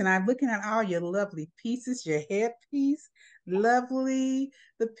mention, I'm looking at all your lovely pieces, your headpiece, lovely,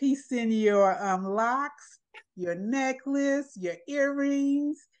 the piece in your locks, your necklace, your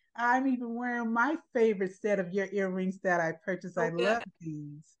earrings. I'm even wearing my favorite set of your earrings that I purchased. I love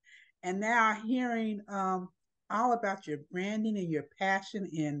these. And now hearing all about your branding and your passion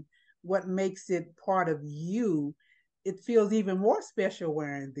and what makes it part of you, it feels even more special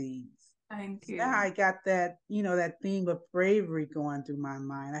wearing these. Thank you. Now I got that, that theme of bravery going through my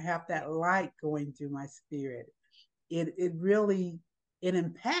mind. I have that light going through my spirit. It really, it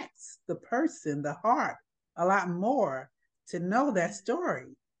impacts the person, the heart, a lot more to know that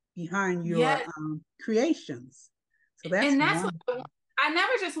story behind your creations. So that's what I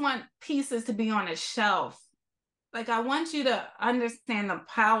never just want pieces to be on a shelf. Like, I want you to understand the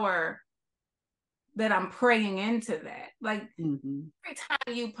power that I'm praying into that. Like, every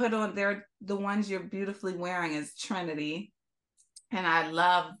time you put on there, the ones you're beautifully wearing is Trinity. And I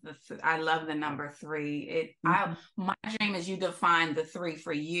love the number 3. My dream is you define the 3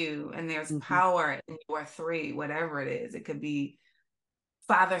 for you, and there's power in your 3, whatever it is. It could be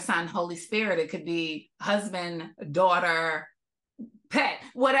Father, Son, Holy Spirit. It could be husband, daughter, pet,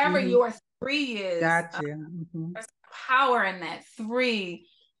 whatever your 3 is. Gotcha. There's power in that 3.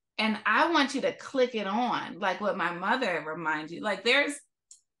 And I want you to click it on, like what my mother reminds you. Like, there's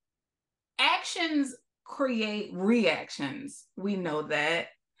actions create reactions. We know that,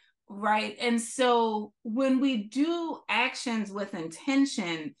 right? And so when we do actions with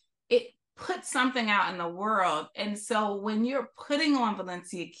intention, it puts something out in the world. And so when you're putting on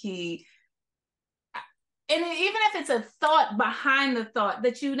Valencia Key, and even if it's a thought behind the thought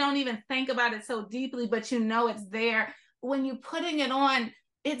that you don't even think about it so deeply, but you know it's there, when you're putting it on,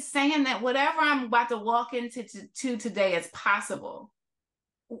 it's saying that whatever I'm about to walk into today is possible.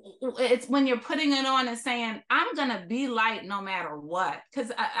 It's when you're putting it on and saying, I'm going to be light no matter what.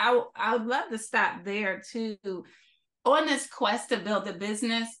 Because I would love to stop there too. On this quest to build a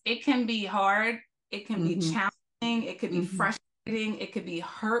business, it can be hard. It can be challenging. It could be frustrating. It could be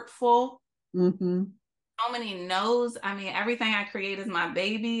hurtful. So many no's. I mean, everything I create is my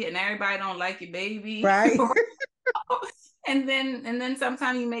baby, and everybody don't like your baby. Right. And then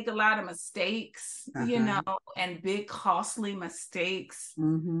sometimes you make a lot of mistakes, and big costly mistakes.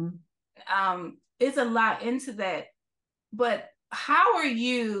 It's a lot into that. But how are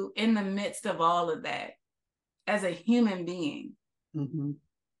you in the midst of all of that as a human being?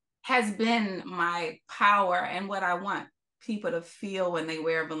 Has been my power, and what I want people to feel when they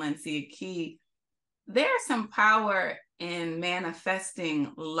wear Valencia Key. There's some power in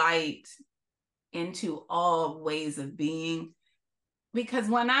manifesting light into all ways of being, because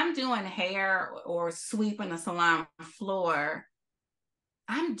when I'm doing hair or sweeping a salon floor,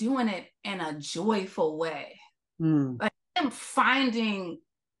 I'm doing it in a joyful way. Like, I'm finding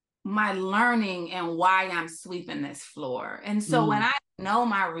my learning and why I'm sweeping this floor. And so when I know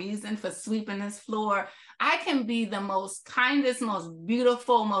my reason for sweeping this floor, I can be the most kindest, most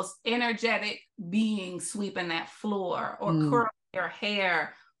beautiful, most energetic being sweeping that floor, or curling your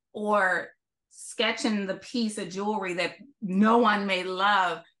hair, or sketching the piece of jewelry that no one may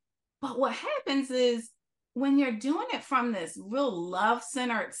love. But what happens is, when you're doing it from this real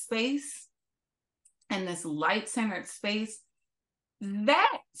love-centered space and this light-centered space,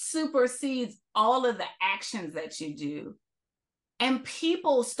 that supersedes all of the actions that you do. And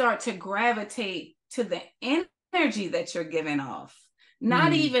people start to gravitate to the energy that you're giving off,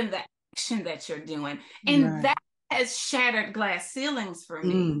 not even the action that you're doing. And that has shattered glass ceilings for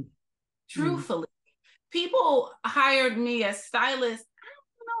me. truthfully. People hired me as stylist. I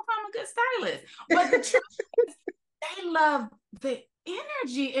don't know if I'm a good stylist, but the truth is they love the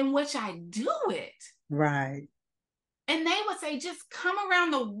energy in which I do it. Right. And they would say, just come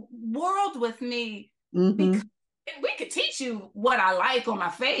around the world with me, Mm-hmm. because we could teach you what I like on my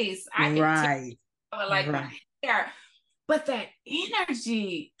face. I can teach you what I like my hair. But that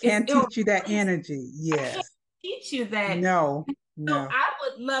energy can't teach you that energy. Yes. I can't teach you that. No. So I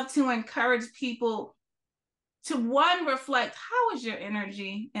would love to encourage people to, one, reflect, how is your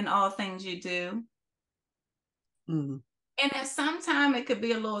energy in all things you do? Mm-hmm. And if sometimes it could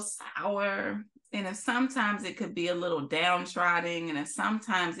be a little sour, and if sometimes it could be a little downtrodden, and if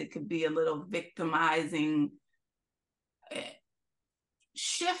sometimes it could be a little victimizing,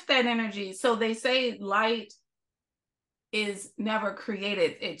 shift that energy. So they say light is never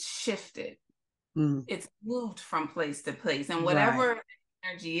created, it's shifted. It's moved from place to place. And whatever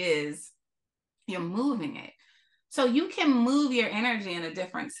energy is, you're moving it. So you can move your energy in a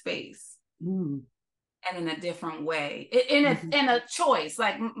different space. And in a different way, in a choice.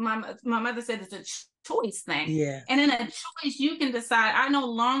 Like my mother said, it's a choice thing. Yeah. And in a choice, you can decide, I no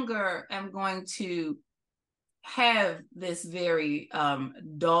longer am going to have this very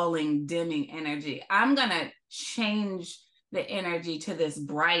dulling, dimming energy. I'm going to change the energy to this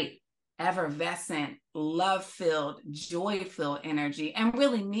bright, effervescent, love-filled, joy-filled energy, and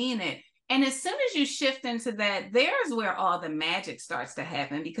really mean it. And as soon as you shift into that, there's where all the magic starts to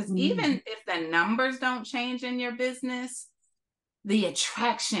happen. Because even if the numbers don't change in your business, the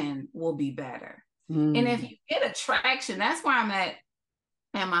attraction will be better. And if you get attraction, that's where I'm at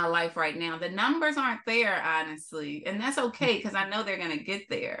in my life right now. The numbers aren't there, honestly. And that's okay, because I know they're going to get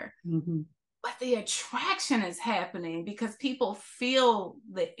there. But the attraction is happening because people feel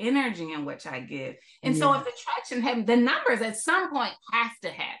the energy in which I give. And so if attraction happens, the numbers at some point have to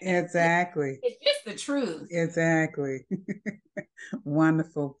happen. Exactly. It's just the truth. Exactly.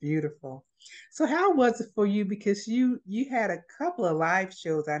 Wonderful, beautiful. So how was it for you? Because you had a couple of live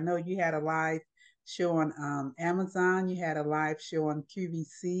shows. I know you had a live show on Amazon. You had a live show on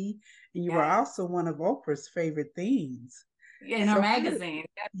QVC. And you were also one of Oprah's favorite themes. In her magazine.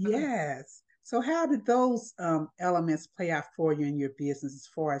 Yes. So how did those elements play out for you in your business as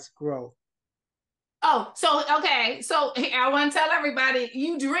far as growth? Oh, so, okay. So I want to tell everybody,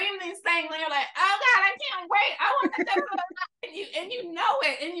 you dream these things and you're like, oh God, I can't wait. I want to do it. And you know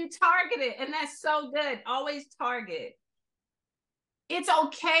it and you target it. And that's so good. Always target. It's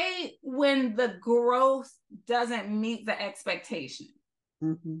okay when the growth doesn't meet the expectation.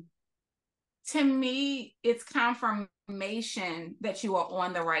 To me, it's confirmation that you are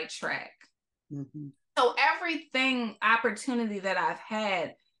on the right track. So everything, opportunity that I've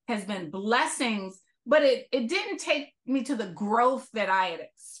had has been blessings, but it didn't take me to the growth that I had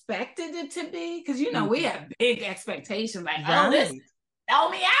expected it to be. Because, you know, we have big expectations, like, oh, this,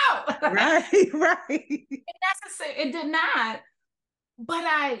 help me out. Right. It did not. But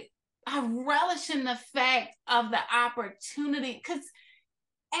I relish in the fact of the opportunity, because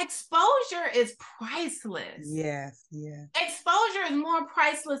exposure is priceless. Yes, yes. Exposure is more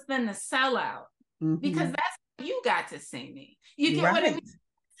priceless than the sellout, because that's how you got to see me. You get what I mean?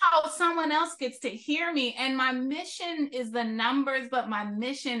 How someone else gets to hear me. And my mission is the numbers, but my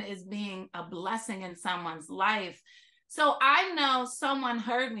mission is being a blessing in someone's life. So I know someone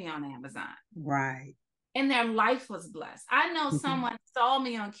heard me on Amazon. Right. And their life was blessed. I know someone saw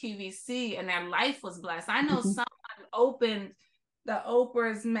me on QVC and their life was blessed. I know someone opened the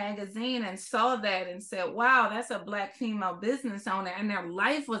Oprah's magazine and saw that and said, wow, that's a Black female business owner, and their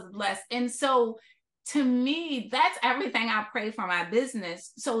life was blessed. And so to me, that's everything I pray for my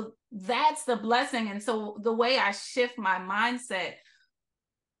business. So that's the blessing. And so the way I shift my mindset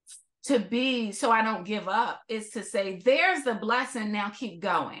to be, so I don't give up, is to say, there's the blessing, now keep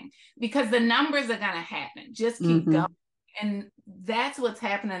going, because the numbers are going to happen. Just keep going. And that's what's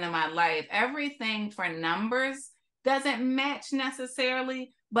happening in my life. Everything for numbers doesn't match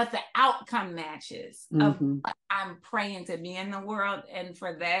necessarily, but the outcome matches of what I'm praying to be in the world. And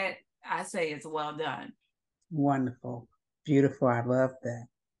for that, I say it's well done. Wonderful. Beautiful. I love that.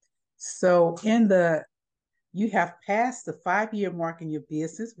 So you have passed the 5-year mark in your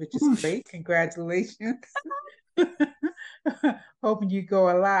business, which is great. Congratulations. Hoping you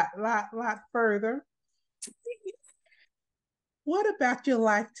go a lot further. What about your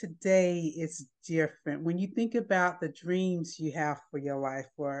life today is different? When you think about the dreams you have for your life,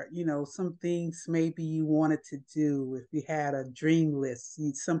 or, you know, some things maybe you wanted to do, if you had a dream list,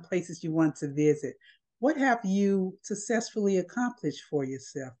 some places you want to visit, what have you successfully accomplished for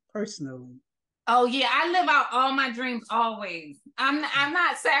yourself personally? Oh yeah, I live out all my dreams always. I'm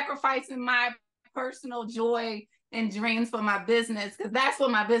not sacrificing my personal joy and dreams for my business because that's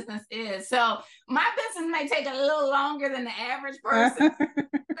what my business is. So my business may take a little longer than the average person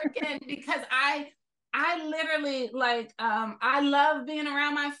again because I literally like I love being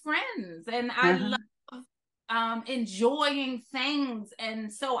around my friends and I love enjoying things,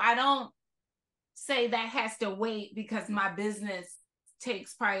 and so I don't say that has to wait because my business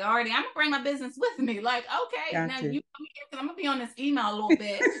takes priority. I'm gonna bring my business with me. Like, okay, now Gotcha. you come here because I'm gonna be on this email a little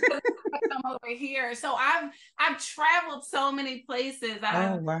bit. I come over here. So I've traveled so many places. Oh,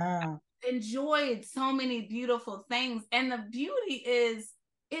 I've wow. enjoyed so many beautiful things. And the beauty is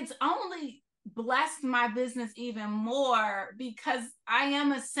it's only blessed my business even more because I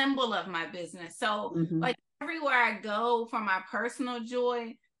am a symbol of my business. So like everywhere I go for my personal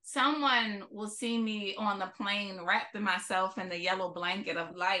joy, someone will see me on the plane wrapped in myself in the yellow blanket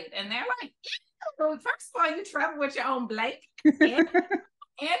of light. And they're like, yeah, first of all, you travel with your own blanket and, and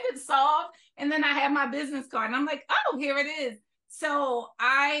it's soft. And then I have my business card and I'm like, oh, here it is. So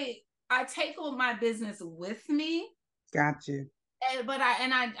I take all my business with me. Gotcha. But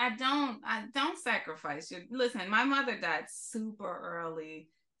I don't sacrifice you. Listen, my mother died super early.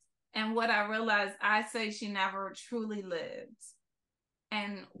 And what I realized, I say she never truly lived.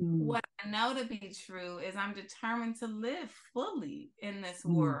 And what I know to be true is I'm determined to live fully in this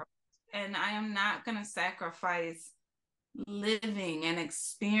world. And I am not going to sacrifice living and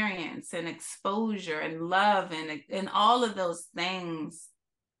experience and exposure and love and all of those things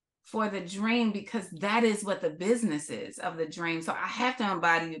for the dream, because that is what the business is of the dream. So I have to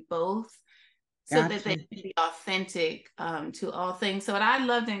embody both so that they can be authentic to all things. So I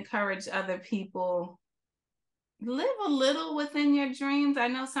love to encourage other people, live a little within your dreams. I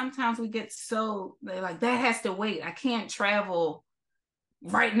know sometimes we get so, they're like, that has to wait. I can't travel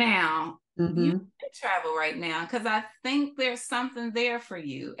right now. You can travel right now because I think there's something there for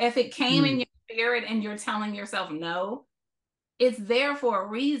you. If it came in your spirit and you're telling yourself no, it's there for a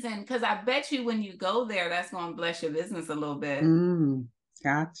reason, because I bet you when you go there, that's going to bless your business a little bit.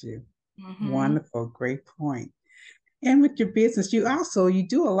 Got you. Wonderful. Great point. And with your business, you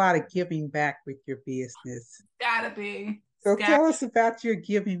do a lot of giving back with your business. Gotta be. So tell us about your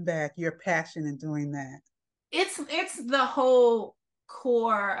giving back, your passion in doing that. It's the whole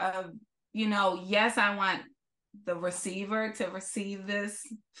core of, yes, I want the receiver to receive this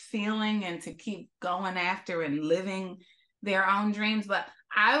feeling and to keep going after and living their own dreams. But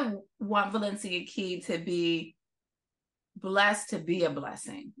I want Valencia Key to be blessed to be a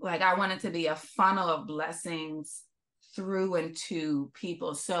blessing. Like I want it to be a funnel of blessings through and to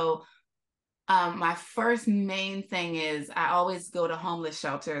people. So my first main thing is I always go to homeless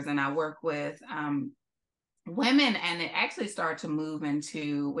shelters and I work with women, and it actually started to move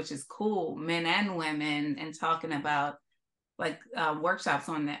into, which is cool, men and women, and talking about like workshops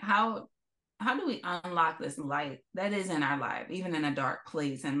on that. How do we unlock this light that is in our life, even in a dark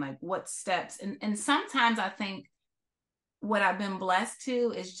place, and like what steps? And sometimes I think what I've been blessed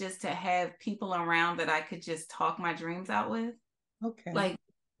to is just to have people around that I could just talk my dreams out with. Okay. Like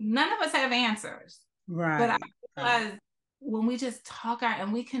none of us have answers. Right. But I realize when we just talk out,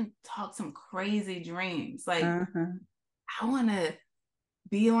 and we can talk some crazy dreams. Like I want to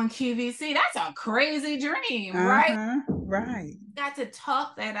be on QVC. That's a crazy dream, right? Right. Got to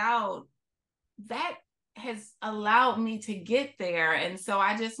talk that out. That has allowed me to get there. And so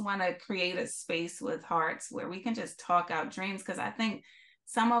I just want to create a space with hearts where we can just talk out dreams, because I think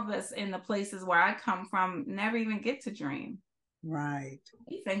some of us in the places where I come from never even get to dream. Right.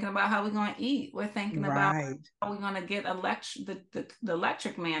 We're thinking about how we're going to eat. We're thinking about how we're going to get the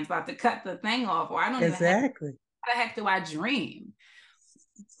electric man's about to cut the thing off, or I don't even have, how the heck do I dream?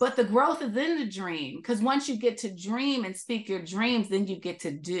 But the growth is in the dream, because once you get to dream and speak your dreams, then you get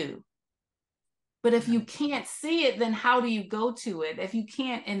to do. But if you can't see it, then how do you go to it? If you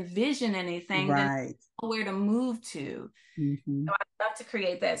can't envision anything, then nowhere to move to. So I'd love to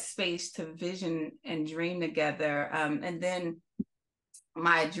create that space to vision and dream together. And then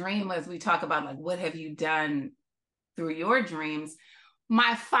my dream was, we talk about like, what have you done through your dreams?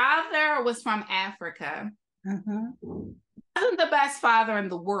 My father was from Africa. Wasn't the best father in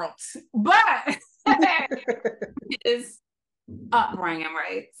the world, but his upbringing,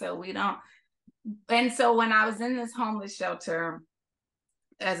 right? So we don't. And so when I was in this homeless shelter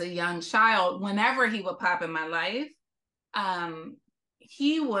as a young child, whenever he would pop in my life,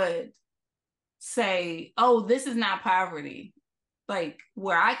 he would say, oh, this is not poverty. Like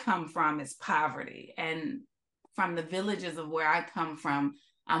where I come from is poverty. And from the villages of where I come from,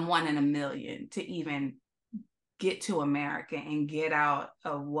 I'm 1 in a million to even get to America and get out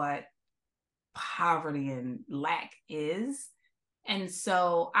of what poverty and lack is. And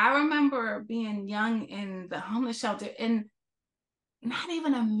so I remember being young in the homeless shelter and not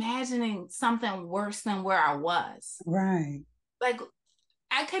even imagining something worse than where I was. Right. Like,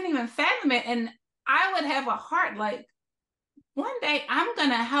 I couldn't even fathom it. And I would have a heart like, one day I'm going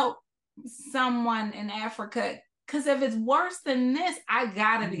to help someone in Africa. Because if it's worse than this, I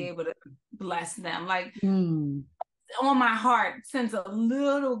got to be able to bless them. Like, on my heart since a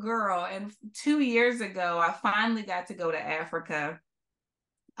little girl. And 2 years ago, I finally got to go to Africa,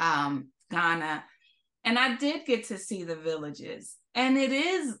 Ghana, and I did get to see the villages. And it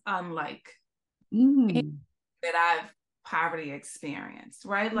is unlike that I've poverty experienced,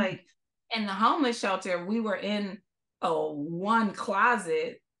 right? Like in the homeless shelter, we were in one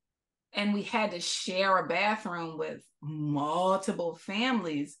closet and we had to share a bathroom with multiple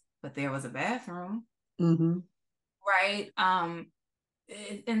families, but there was a bathroom. Right?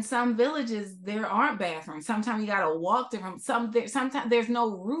 In some villages, there aren't bathrooms. Sometimes you gotta walk to them. Sometimes there's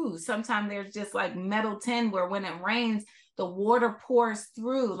no roofs. Sometimes there's just like metal tin where when it rains, the water pours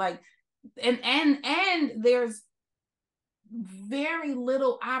through. Like, and there's very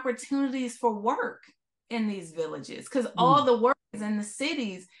little opportunities for work in these villages because all the work is in the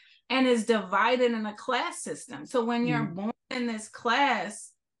cities and is divided in a class system. So when you're born in this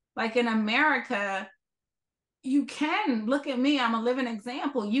class, like in America, you can look at me, I'm a living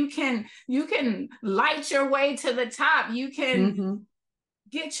example. You can light your way to the top. You can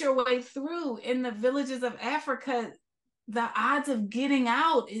get your way through. In the villages of Africa, the odds of getting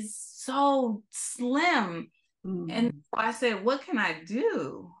out is so slim. And I said, what can I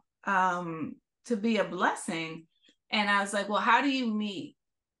do to be a blessing? And I was like, well, how do you meet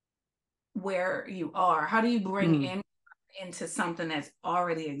where you are? How do you bring into something that's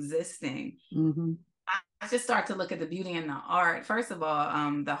already existing? I just start to look at the beauty in the art. First of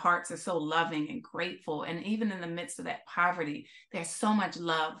all, the hearts are so loving and grateful. And even in the midst of that poverty, there's so much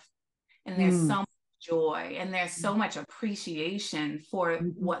love and there's so much joy and there's so much appreciation for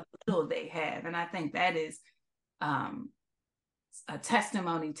what little they have. And I think that is a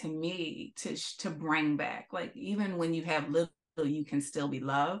testimony to me to bring back, like, even when you have little, you can still be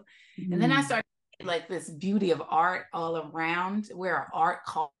loved. And then I started like this beauty of art all around. We're an art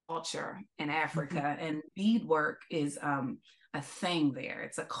culture in Africa, and beadwork is a thing there.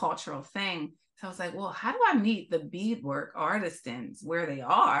 It's a cultural thing. So I was like, well, how do I meet the beadwork artisans where they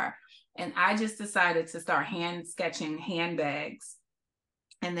are? And I just decided to start hand sketching handbags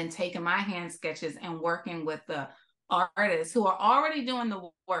and then taking my hand sketches and working with the artists who are already doing the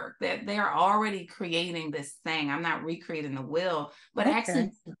work, that they are already creating this thing. I'm not recreating the wheel, but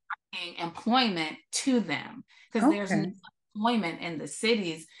actually employment to them, because there's no employment in the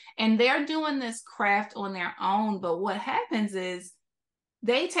cities and they're doing this craft on their own. But what happens is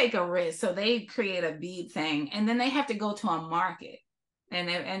they take a risk. So they create a bead thing and then they have to go to a market. And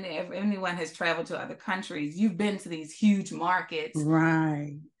if anyone has traveled to other countries, you've been to these huge markets.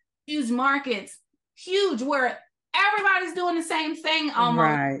 Right. Huge markets, huge, where everybody's doing the same thing almost.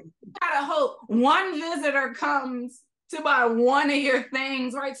 Right. You gotta hope one visitor comes to buy one of your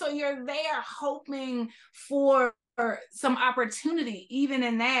things, right? So you're there hoping for some opportunity, even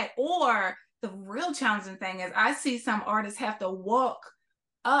in that. Or the real challenging thing is I see some artists have to walk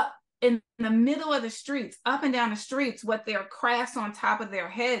up in the middle of the streets, up and down the streets with their crafts on top of their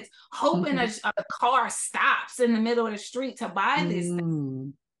heads, hoping a car stops in the middle of the street to buy these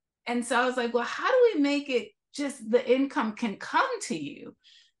things. And so I was like, well, how do we make it just the income can come to you?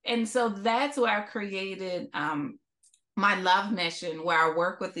 And so that's where I created my love mission, where I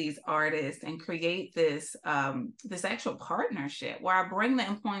work with these artists and create this this actual partnership where I bring the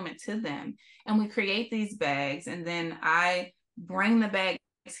employment to them and we create these bags, and then I bring the bags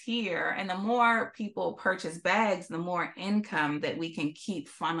here. And the more people purchase bags, the more income that we can keep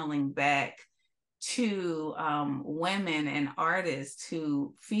funneling back to women and artists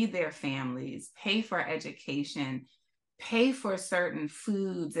to feed their families, pay for education, pay for certain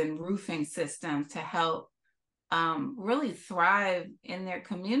foods and roofing systems to help really thrive in their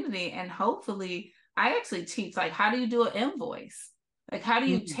community. And hopefully, I actually teach, like, how do you do an invoice? Like, how do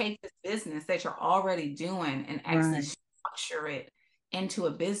you take this business that you're already doing and actually structure it into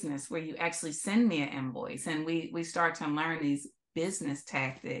a business where you actually send me an invoice? And we start to learn these business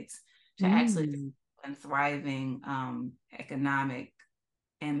tactics to actually and thriving economic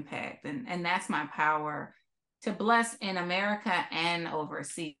impact. And that's my power to bless in America and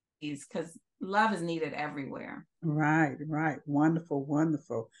overseas, because love is needed everywhere. Right. Wonderful,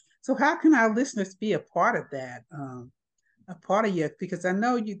 wonderful. So how can our listeners be a part of that? A part of you, because I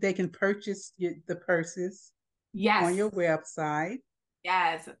know they can purchase the purses on your website.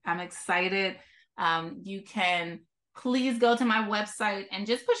 Yes, I'm excited. You can please go to my website and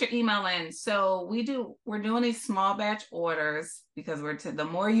just put your email in. So we're doing these small batch orders because the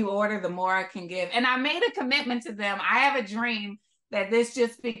more you order, the more I can give. And I made a commitment to them. I have a dream that this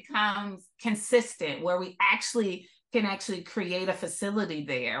just becomes consistent, where we can actually create a facility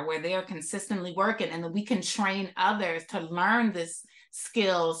there where they're consistently working, and then we can train others to learn this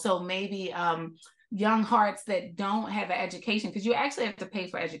skill. So maybe young hearts that don't have an education, because you actually have to pay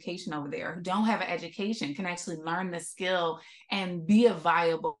for education over there, who don't have an education, can actually learn the skill and be a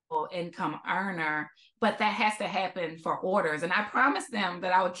viable income earner. But that has to happen for orders. And I promised them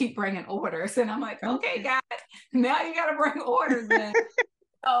that I would keep bringing orders. And I'm like, okay, guys, now you got to bring orders in.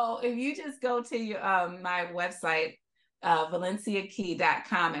 So if you just go to my website,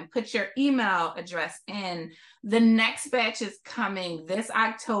 valenciakey.com, and put your email address in, the next batch is coming this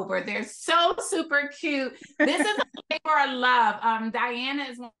October. They're so super cute. This is a labor of love. Diana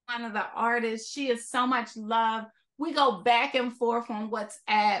is one of the artists. She is so much love. We go back and forth on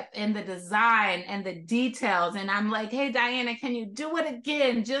WhatsApp and the design and the details. And I'm like, hey, Diana, can you do it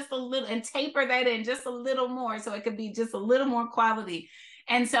again? Just a little, and taper that in just a little more so it could be just a little more quality.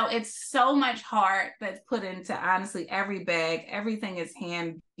 And so it's so much heart that's put into, honestly, every bag. Everything is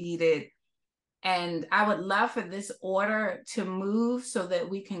hand beaded. And I would love for this order to move so that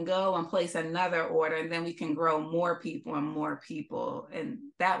we can go and place another order, and then we can grow more people and more people. And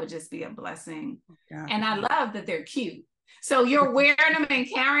that would just be a blessing. Gotcha. And I love that they're cute. So you're wearing them and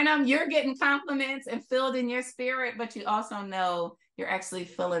carrying them, you're getting compliments and filled in your spirit, but you also know you're actually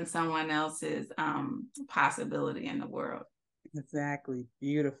filling someone else's possibility in the world. Exactly.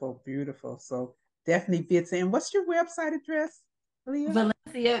 Beautiful, beautiful. So definitely fits in. What's your website address, Lia?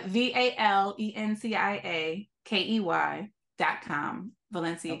 Valencia, VALENCIAKEY.com,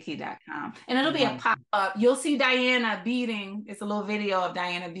 valenciakey.com. And it'll be a pop-up. You'll see Diana beading. It's a little video of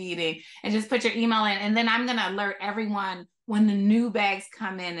Diana beading. And just put your email in. And then I'm going to alert everyone when the new bags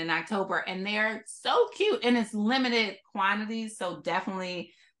come in October. And they're so cute. And it's limited quantities. So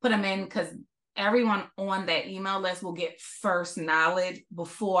definitely put them in, because everyone on that email list will get first knowledge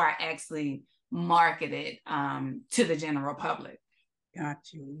before I actually market it to the general public. Got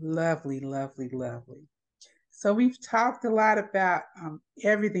you. Lovely, lovely, lovely. So we've talked a lot about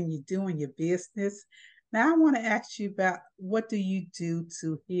everything you do in your business. Now I want to ask you about, what do you do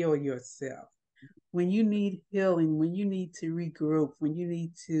to heal yourself? When you need healing, when you need to regroup, when you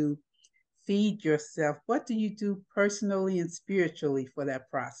need to feed yourself, what do you do personally and spiritually for that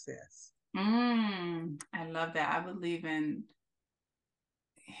process? I love that. I believe in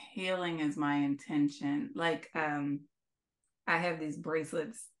healing as my intention. Like, I have these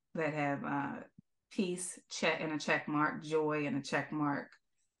bracelets that have peace, check, and a check mark, joy, and a check mark,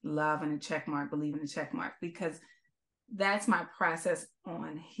 love, and a check mark, believe, in a check mark, because that's my process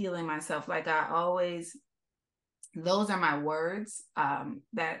on healing myself. Like, those are my words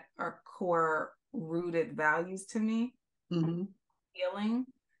that are core rooted values to me. Mm-hmm. Healing.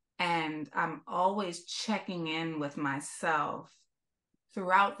 And I'm always checking in with myself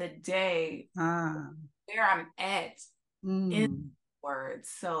throughout the day, where I'm at in words.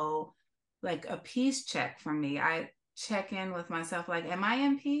 So, like, a peace check for me, I check in with myself, like, am I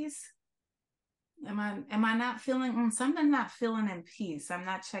in peace? Am I not feeling something, not feeling in peace? I'm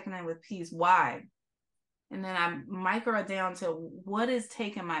not checking in with peace. Why? And then I micro it down to what is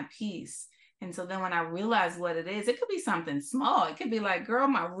taking my peace. And so then when I realize what it is, it could be something small. It could be like, girl,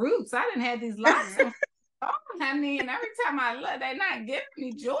 my roots, I didn't have these locks on. Oh, honey, and every time I look, they're not giving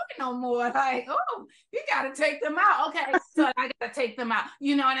me joy no more. Like, oh, you got to take them out. Okay, so I got to take them out.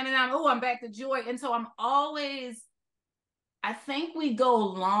 You know what I mean? I'm back to joy. And so I think we go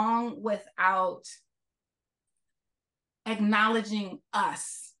long without acknowledging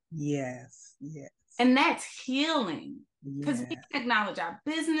us. Yes, yes. And that's healing, because we can acknowledge our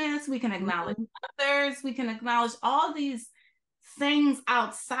business, we can acknowledge others, we can acknowledge all these things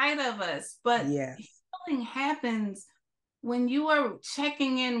outside of us. But healing happens when you are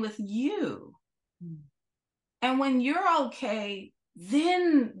checking in with you. And when you're okay,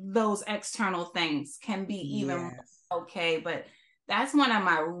 then those external things can be even okay. But that's one of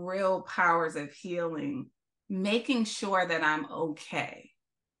my real powers of healing, making sure that I'm okay.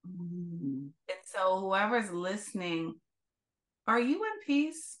 And so whoever's listening, are you in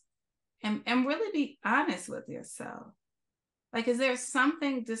peace? And really be honest with yourself. Like, is there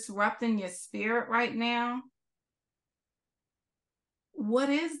something disrupting your spirit right now? What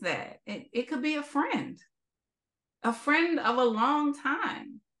is that? It could be a friend of a long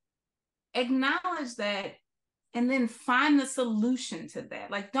time. Acknowledge that, and then find the solution to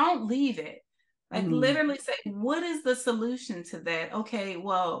that. Like, don't leave it. Like literally say, what is the solution to that? Okay,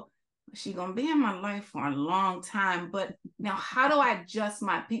 well, she's gonna be in my life for a long time, but now how do I adjust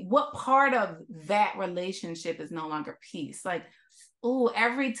my peace? What part of that relationship is no longer peace? Like, oh,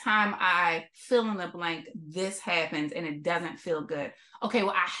 every time I fill in the blank, this happens and it doesn't feel good. Okay,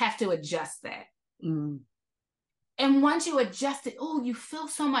 well, I have to adjust that. And once you adjust it, oh, you feel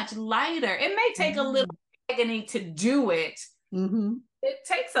so much lighter. It may take a little agony to do it. It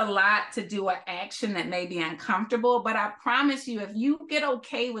takes a lot to do an action that may be uncomfortable, but I promise you, if you get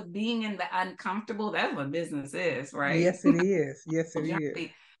okay with being in the uncomfortable, that's what business is, right? Yes, it is. Yes, it is.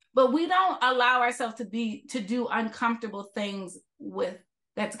 But we don't allow ourselves to do uncomfortable things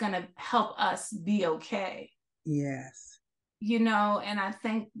that's going to help us be okay. Yes. You know, and I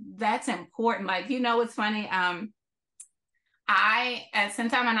think that's important. Like, you know, it's funny.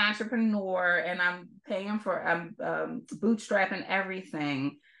 Since I'm an entrepreneur and I'm paying for bootstrapping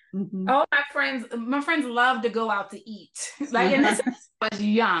everything, all my friends love to go out to eat. Like, and this was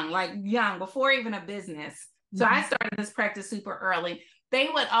young, before even a business. So I started this practice super early. They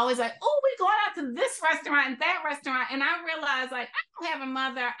would always like, oh, we're going out to this restaurant and that restaurant. And I realized, like, I don't have a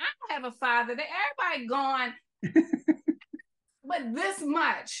mother, I don't have a father. Everybody gone. But this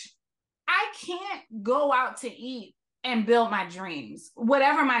much, I can't go out to eat and build my dreams,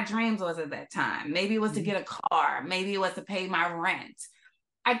 whatever my dreams was at that time. Maybe it was to get a car. Maybe it was to pay my rent.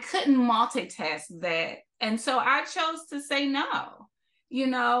 I couldn't multitask that. And so I chose to say no, you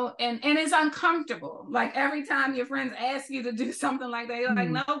know, and it's uncomfortable. Like every time your friends ask you to do something like that, you're like,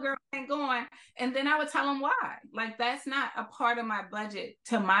 no, girl, I ain't going. And then I would tell them why. Like, that's not a part of my budget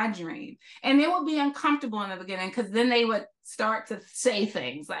to my dream. And it would be uncomfortable in the beginning because then they would start to say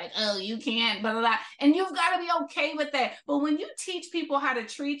things like, oh, you can't, blah, blah, blah. And you've got to be okay with that. But when you teach people how to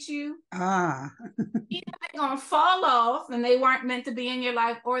treat you, either they're going to fall off and they weren't meant to be in your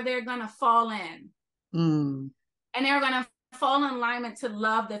life, or they're going to fall in. And they're going to fall in alignment to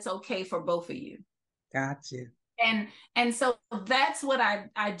love that's okay for both of you. Gotcha. And so that's what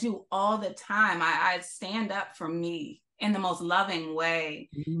I do all the time. I stand up for me in the most loving way.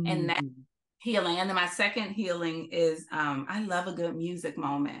 And that healing. And then my second healing is I love a good music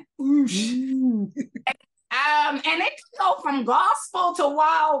moment. And it can go from gospel to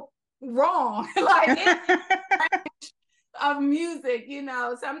wild wrong. Like of music, you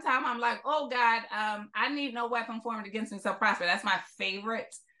know. Sometimes I'm like, oh God, I need no weapon formed against me so prosper. That's my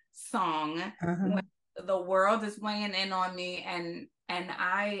favorite song when the world is weighing in on me, and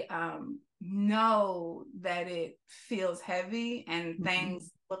I know that it feels heavy and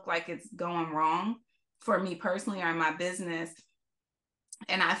things look like it's going wrong for me personally or in my business.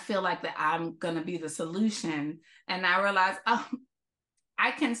 And I feel like that I'm gonna be the solution. And I realize, oh,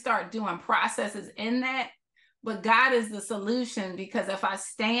 I can start doing processes in that. But God is the solution, because if I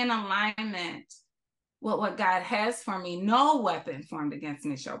stay in alignment with what God has for me, no weapon formed against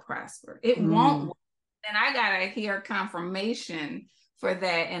me shall prosper. It won't work. And I got to hear confirmation for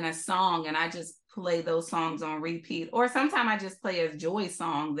that in a song. And I just play those songs on repeat. Or sometimes I just play a joy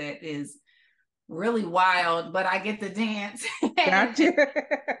song that is really wild, but I get to dance. Gotcha.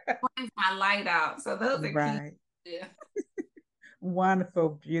 Brings my light out. So those are right. Key. Yeah.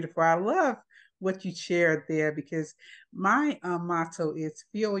 Wonderful, beautiful. I love what you shared there, because my motto is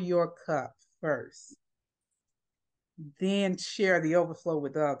fill your cup first, then share the overflow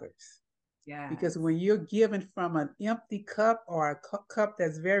with others. Yeah. Because when you're giving from an empty cup or a cup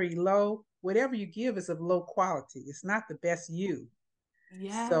that's very low, whatever you give is of low quality. It's not the best you.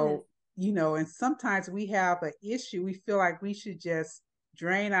 Yeah. So, you know, and sometimes we have an issue. We feel like we should just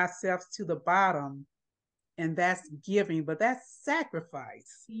drain ourselves to the bottom, and that's giving, but that's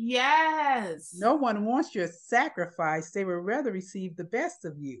sacrifice. Yes. No one wants your sacrifice. They would rather receive the best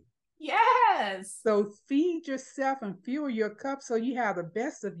of you. Yes. So feed yourself and fuel your cup so you have the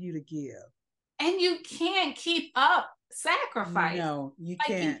best of you to give. And you can't keep up sacrifice. No, you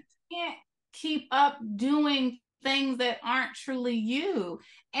can't. You can't keep up doing things that aren't truly you.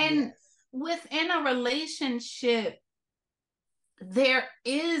 And within a relationship, there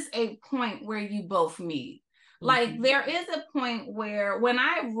is a point where you both meet. Like, there is a point where when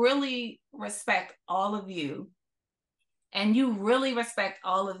I really respect all of you and you really respect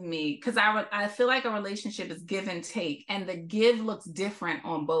all of me, because I feel like a relationship is give and take, and the give looks different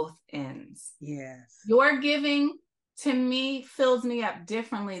on both ends. Yes. Your giving to me fills me up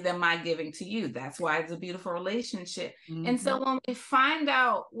differently than my giving to you. That's why it's a beautiful relationship. And so when we find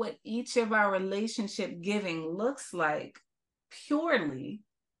out what each of our relationship giving looks like purely,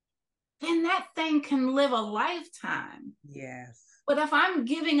 then that thing can live a lifetime. Yes. But if I'm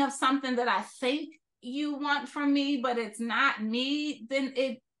giving of something that I think you want from me, but it's not me, then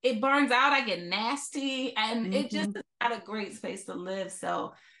it burns out. I get nasty, and it just Mm-hmm. is not a great space to live.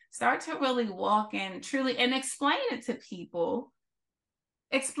 So start to really walk in truly and explain it to people.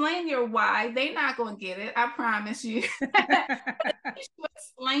 Explain your why. They're not going to get it. I promise you. You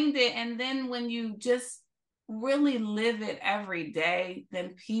explained it. And then when you just really live it every day,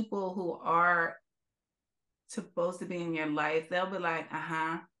 then people who are supposed to be in your life, they'll be like,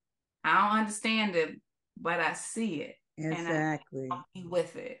 I don't understand it, but I see it. And Exactly. I'll be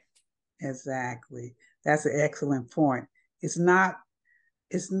with it. Exactly. That's an excellent point. It's not,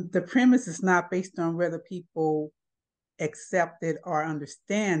 it's the premise is not based on whether people accept it or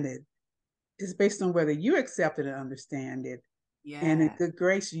understand it. It's based on whether you accept it and understand it. And in Yeah. good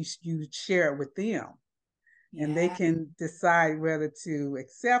grace, you share it with them. And they Yeah. can decide whether to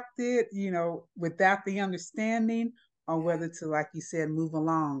accept it, without the understanding, or Yeah. whether to, like you said, move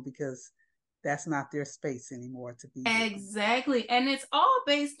along because that's not their space anymore to be there. Exactly. And it's all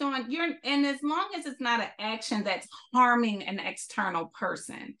based on and as long as it's not an action that's harming an external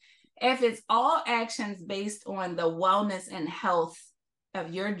person, if it's all actions based on the wellness and health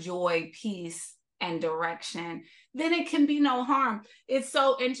of your joy, peace, and direction, then it can be no harm. It's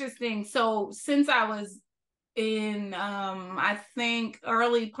so interesting. So since I was in I think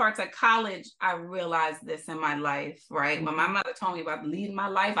early parts of college, I realized this in my life, right? When my Mm-hmm. mother told me about leading my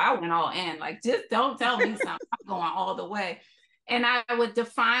life, I went all in, like, just don't tell me something. I'm going all the way. And I would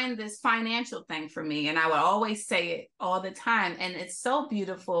define this financial thing for me, and I would always say it all the time. And it's so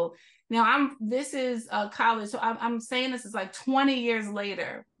beautiful. Now this is college, so I'm saying this is like 20 years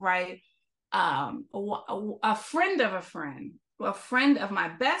later, right? A friend of a friend of my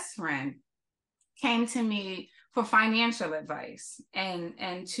best friend came to me for financial advice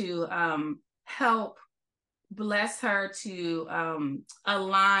and to help bless her to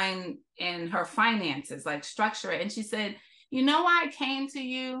align in her finances, like structure it. And she said, you know why I came to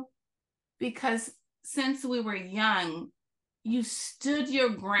you? Because since we were young, you stood your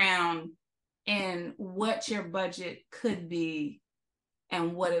ground in what your budget could be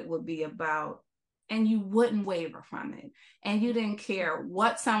and what it would be about. And you wouldn't waver from it. And you didn't care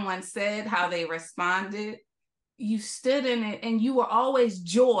what someone said, how they responded. You stood in it, and you were always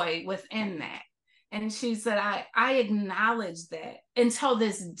joy within that. And she said, I acknowledge that until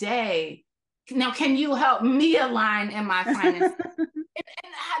this day. Now, can you help me align in my finances?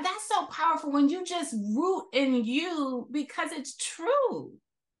 And that's so powerful when you just root in you because it's true.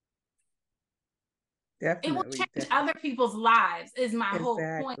 It will Definitely, change other people's lives, is my whole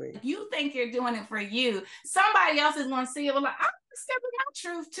point. exactly. You think you're doing it for you. Somebody else is going to see it, like, I'm stepping my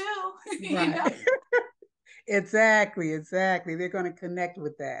truth too. You know? Right. Exactly. They're going to connect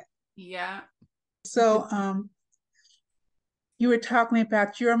with that. Yeah. So, you were talking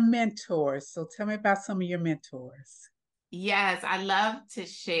about your mentors. So tell me about some of your mentors. Yes, I love to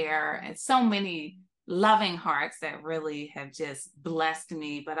share, and so many loving hearts that really have just blessed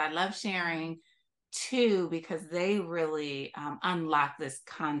me. But I love sharing too because they really unlock this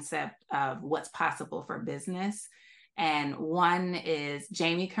concept of what's possible for business. And one is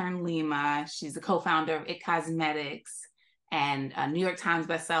Jamie Kern Lima. She's the co-founder of It Cosmetics and a New York Times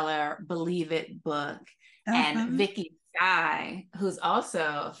bestseller, Believe It book. And Uh-huh. Vicky Sky, who's also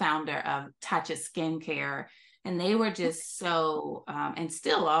a founder of Tatcha Skincare. And they were just so, and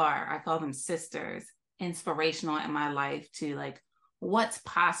still are, I call them sisters, inspirational in my life to like what's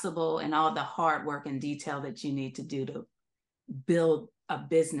possible and all the hard work and detail that you need to do to build a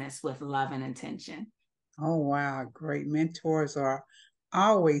business with love and intention. Oh, wow. Great. Mentors are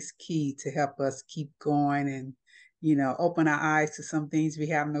always key to help us keep going and, open our eyes to some things we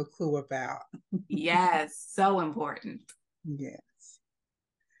have no clue about. Yes, so important. Yes.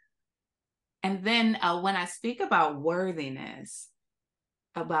 And then when I speak about worthiness,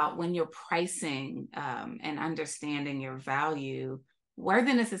 about when you're pricing and understanding your value,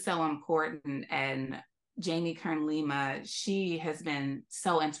 worthiness is so important. And Jamie Kern Lima, she has been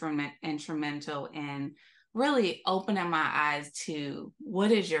so instrumental in really opening my eyes to what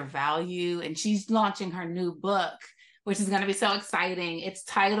is your value. And she's launching her new book, which is going to be so exciting. It's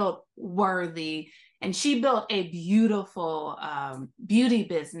titled Worthy. And she built a beautiful beauty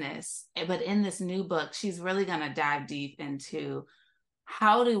business. But in this new book, she's really going to dive deep into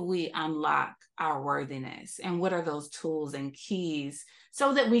how do we unlock our worthiness and what are those tools and keys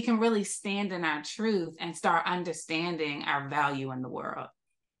so that we can really stand in our truth and start understanding our value in the world.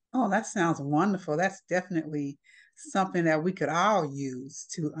 Oh, that sounds wonderful. That's definitely something that we could all use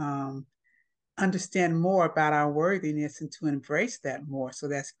to understand more about our worthiness and to embrace that more. So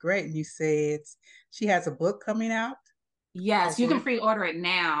that's great. And you said she has a book coming out Yes, called you can Worth. pre-order it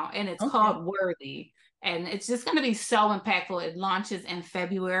now, and it's Okay. called Worthy. and it's just going to be so impactful. It launches in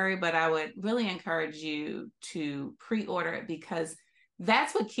February, but I would really encourage you to pre-order it, because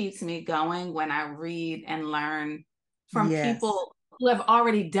that's what keeps me going when I read and learn from Yes, people who have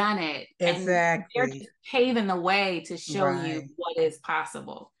already done it, and they're exactly. just paving the way to show you Right. what is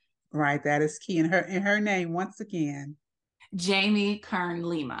possible. Right. That is key. And her name, once again, Jamie Kern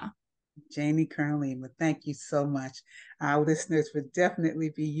Lima. Jamie Kern-Lima. Thank you so much. Our listeners would definitely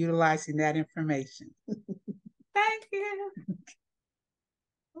be utilizing that information. Thank you.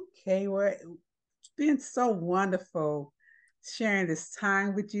 Okay, well, it's been so wonderful sharing this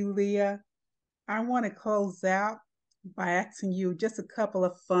time with you, Lia. I want to close out by asking you just a couple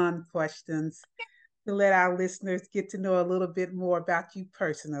of fun questions to let our listeners get to know a little bit more about you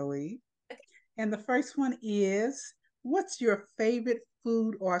personally. And the first one is, what's your favorite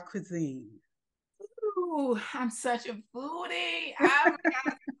food or cuisine? Ooh, I'm such a foodie. Oh my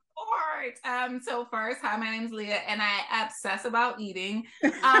God, sport. So first, hi, my name's Leah, and I obsess about eating.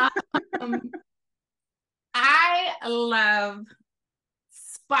 Um, I love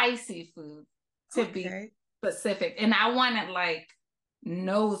spicy food, to be Okay. specific, and I want it like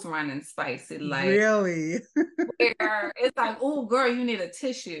nose running spicy, like Really? where it's like, oh, girl, you need a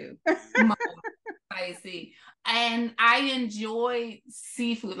tissue. Spicy. And I enjoy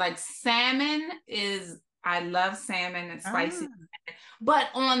seafood. Like salmon is, I love salmon and spicy. Ah, But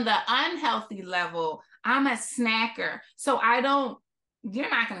on the unhealthy level, I'm a snacker. So I don't, you're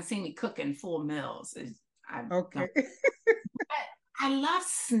not going to see me cooking full meals. I okay. don't. I love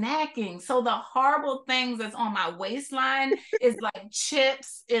snacking. So the horrible things that's on my waistline is like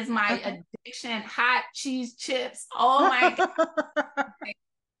chips, is my addiction, hot cheese chips. Oh my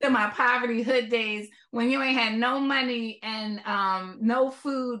in my poverty hood days when you ain't had no money and no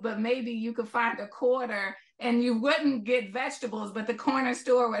food, but maybe you could find a quarter and you wouldn't get vegetables, but the corner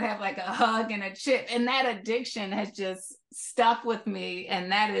store would have like a hug and a chip. And that addiction has just stuck with me.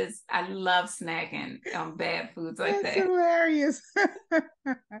 And that is, I love snacking on bad foods like That's that. hilarious.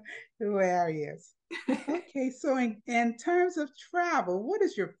 Hilarious. Okay, so in terms of travel, what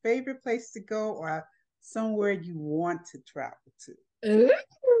is your favorite place to go or somewhere you want to travel to?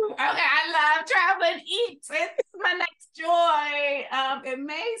 Ooh, okay, I love traveling. Eat. It's my next joy. It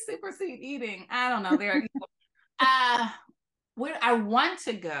may supersede eating. I don't know. There. Uh, where I want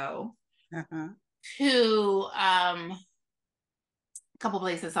to go Uh-huh. to a couple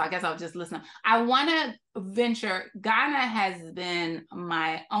places, so I guess I'll just listen. I want to venture. Ghana has been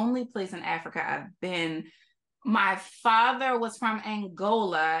my only place in Africa I've been. My father was from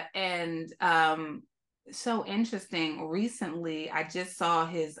Angola, and so interesting. Recently, I just saw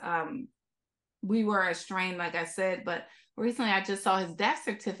his. We were estranged, like I said, but recently I just saw his death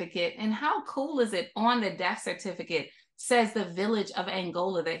certificate. And how cool is it? On the death certificate says the village of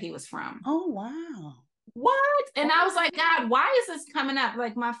Angola that he was from. Oh, wow. What? And I Oh, was like, God, why is this coming up?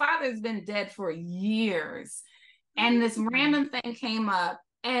 Like, my father's been dead for years, and this wow. random thing came up,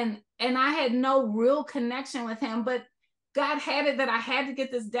 and I had no real connection with him, but God had it that I had to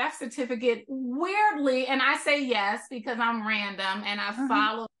get this death certificate weirdly, and I say yes because I'm random and I Uh-huh.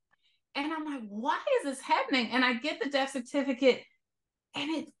 follow, and I'm like, why is this happening? And I get the death certificate,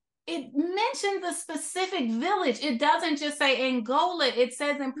 and it mentioned the specific village. It doesn't just say Angola. It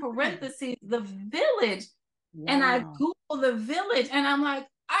says in parentheses the village. And I Wow. Google the village, and I'm like,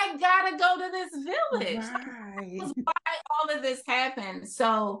 I gotta go to this village. Like, Right. that's why all of this happened.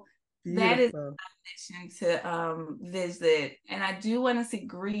 So that is Beautiful. my mission to visit. And I do want to see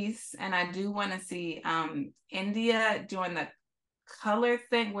Greece, and I do want to see India during the color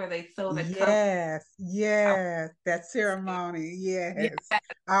thing where they throw the color. Yes, yes, that ceremony. Yeah, Yes,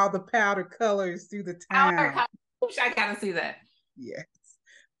 all the powder colors through the powder town. color. I gotta see that. Yes,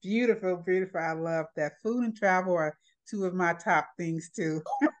 beautiful, beautiful. I love that. Food and travel are two of my top things too.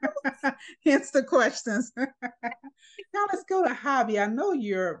 Hence the questions. Now let's go to hobby. I know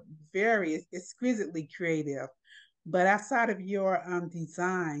you're very exquisitely creative, but outside of your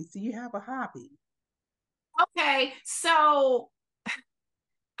designs, do you have a hobby? Okay, so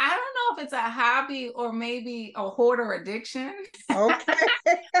I don't know if it's a hobby or maybe a hoarder addiction. Okay,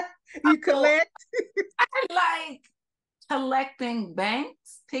 you So collect? I like collecting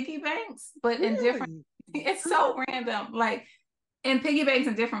banks, piggy banks, but in different, Really? it's so random. Like in piggy banks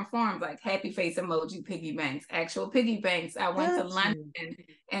in different forms, like happy face emoji piggy banks, actual piggy banks. I went to Got London you.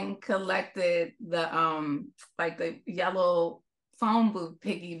 and collected the like the yellow phone booth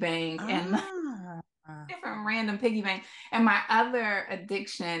piggy bank and Ah, different random piggy bank. And my other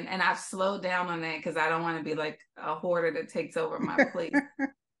addiction, and I've slowed down on that because I don't want to be like a hoarder that takes over my place.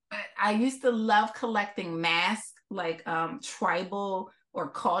 But I used to love collecting masks, like tribal or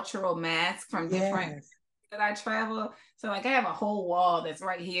cultural masks from different Yes. that I travel. So like I have a whole wall that's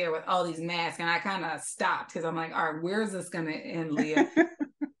right here with all these masks, and I kind of stopped because I'm like, all right, where's this gonna end, Leah?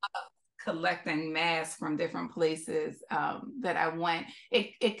 Collecting masks from different places that I went.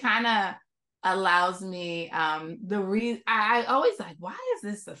 It kind of allows me the reason I always like, why is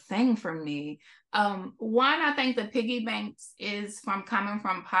this a thing for me? One, I think the piggy banks is from coming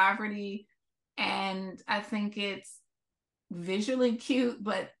from poverty, and I think it's visually cute,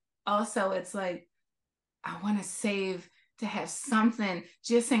 but also it's like I want to save to have something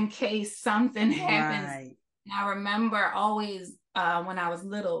just in case something happens. Right. And I remember always when I was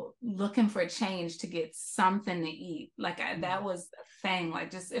little looking for change to get something to eat. Like that was a thing.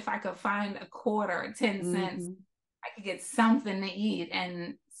 Like just if I could find a quarter or 10 cents, Mm-hmm. I could get something to eat.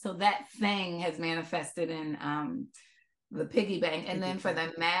 And so that thing has manifested in the piggy bank. And Piggy then for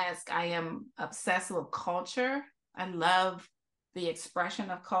bank. the mask, I am obsessed with culture. I love the expression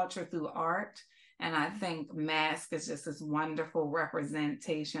of culture through art. And I think mask is just this wonderful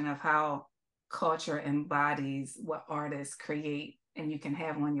representation of how culture embodies what artists create, and you can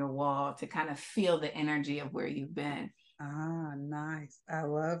have on your wall to kind of feel the energy of where you've been. Ah, nice. I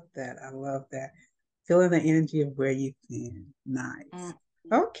love that. I love that. Feeling the energy of where you've been. Nice. Mm.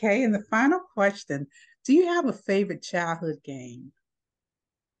 Okay, and the final question, do you have a favorite childhood game?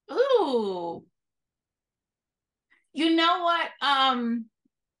 Ooh, you know what?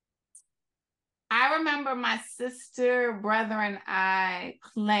 I remember my sister, brother, and I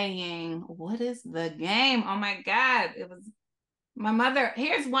playing. What is the game? Oh my God. It was my mother.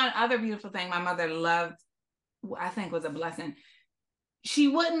 Here's one other beautiful thing my mother loved, I think was a blessing. She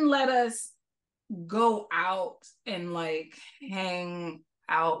wouldn't let us go out and like hang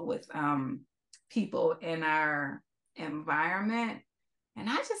out with people in our environment. And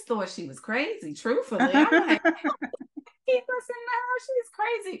I just thought she was crazy, truthfully. I'm like, keep us in the house. She's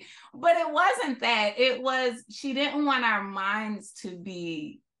crazy. But it wasn't that. It was she didn't want our minds to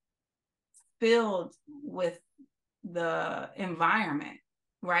be filled with the environment,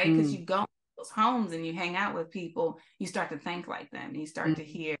 right? Because Mm, you go to those homes and you hang out with people, you start to think like them. You start to mm,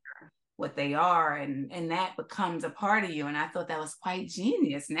 hear what they are, and that becomes a part of you. And I thought that was quite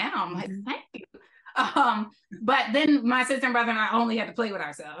genius. Now I'm like, mhm. thank you. But then my sister and brother and I only had to play with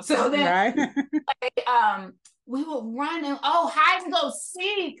ourselves. So then Right. um we would run and hide and go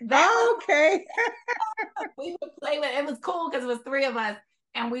seek. That was Okay. we would play with it was cool because it was three of us,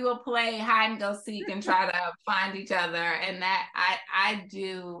 and we would play hide and go seek and try to find each other. And that I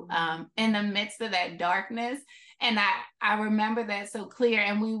do in the midst of that darkness. And I remember that so clear.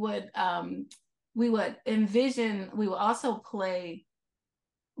 And we would envision, we would also play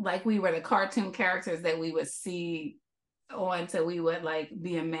like we were the cartoon characters that we would see on, so we would like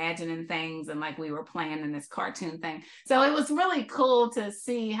be imagining things and like we were playing in this cartoon thing. So it was really cool to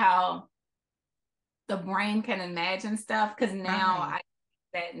see how the brain can imagine stuff, because now Right. I do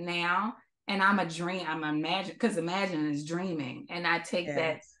that now, and I'm imagine, because imagine is dreaming, and I take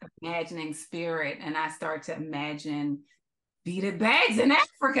that Yes. imagining spirit and I start to imagine beaded bags in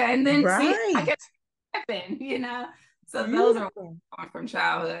Africa and then see I Right. can happen, so those are Beautiful. from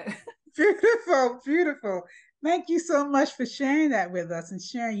childhood. Beautiful. Beautiful. Thank you so much for sharing that with us and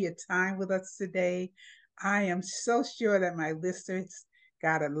sharing your time with us today. I am so sure that my listeners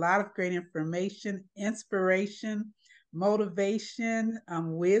got a lot of great information, inspiration, motivation,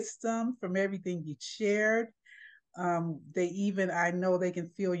 wisdom from everything you shared. They even, I know they can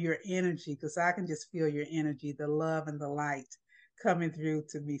feel your energy, because I can just feel your energy, the love and the light coming through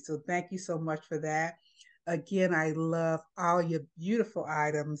to me. So thank you so much for that. Again, I love all your beautiful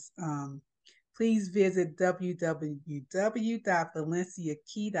items. Please visit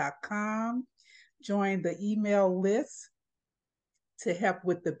www.valenciakey.com. Join the email list to help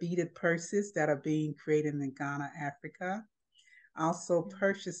with the beaded purses that are being created in Ghana, Africa. Also,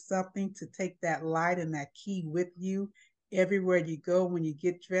 purchase something to take that light and that key with you everywhere you go. When you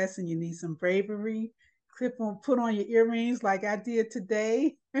get dressed and you need some bravery, put on your earrings like I did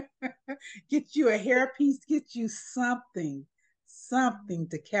today. Get you a hairpiece, get you something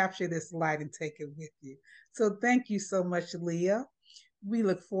to capture this light and take it with you. So thank you so much, Leah. We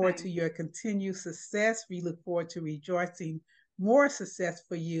look forward to your continued success. We look forward to rejoicing more success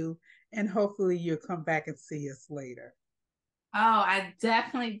for you, and hopefully you'll come back and see us later. Oh, I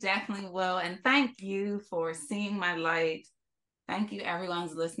definitely, definitely will. And thank you for seeing my light. Thank you,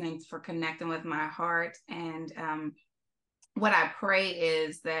 everyone's listening, for connecting with my heart. And what I pray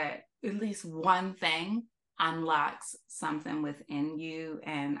is that at least one thing unlocks something within you.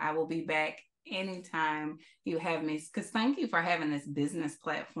 And I will be back anytime you have me. Because thank you for having this business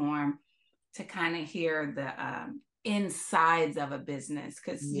platform to kind of hear insides of a business,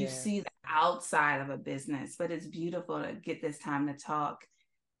 because you Yes. see the outside of a business, but it's beautiful to get this time to talk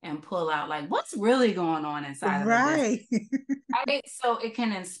and pull out like what's really going on inside of a business. Right. Right? So it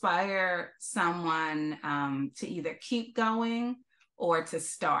can inspire someone to either keep going or to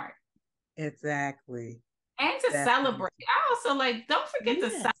start. Exactly. And to Definitely. celebrate. I also like, don't forget to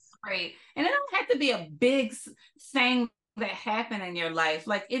Yes. celebrate. And it don't have to be a big thing that happened in your life.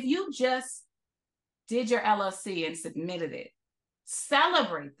 Like if you just did your LLC and submitted it,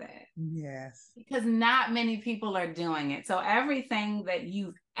 celebrate that. Yes. Because not many people are doing it. So everything that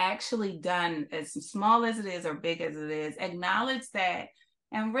you've actually done, as small as it is or big as it is, acknowledge that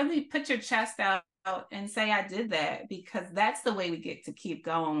and really put your chest out and say, I did that, because that's the way we get to keep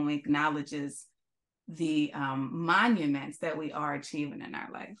going when we acknowledges the monuments that we are achieving in our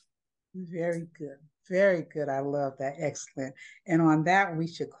life. Very good. Very good. I love that. Excellent. And on that, we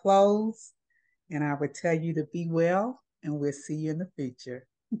should close. And I would tell you to be well, and we'll see you in the future.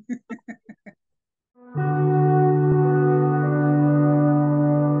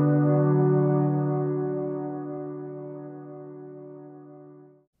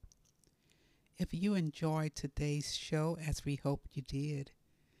 If you enjoyed today's show, as we hope you did,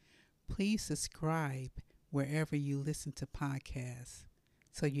 please subscribe wherever you listen to podcasts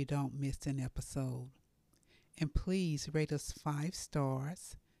so you don't miss an episode. And please rate us 5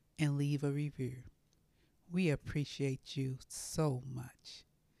 stars and leave a review. We appreciate you so much.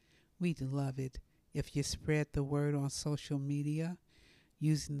 We'd love it if you spread the word on social media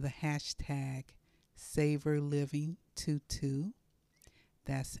using the hashtag SavorLiving22.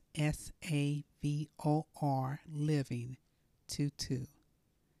 That's SAVOR Living 22.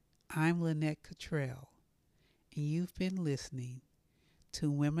 I'm Lynette Cottrell, and you've been listening to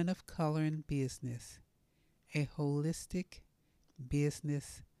Women of Color in Business, a holistic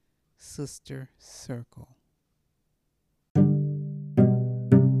business sister circle.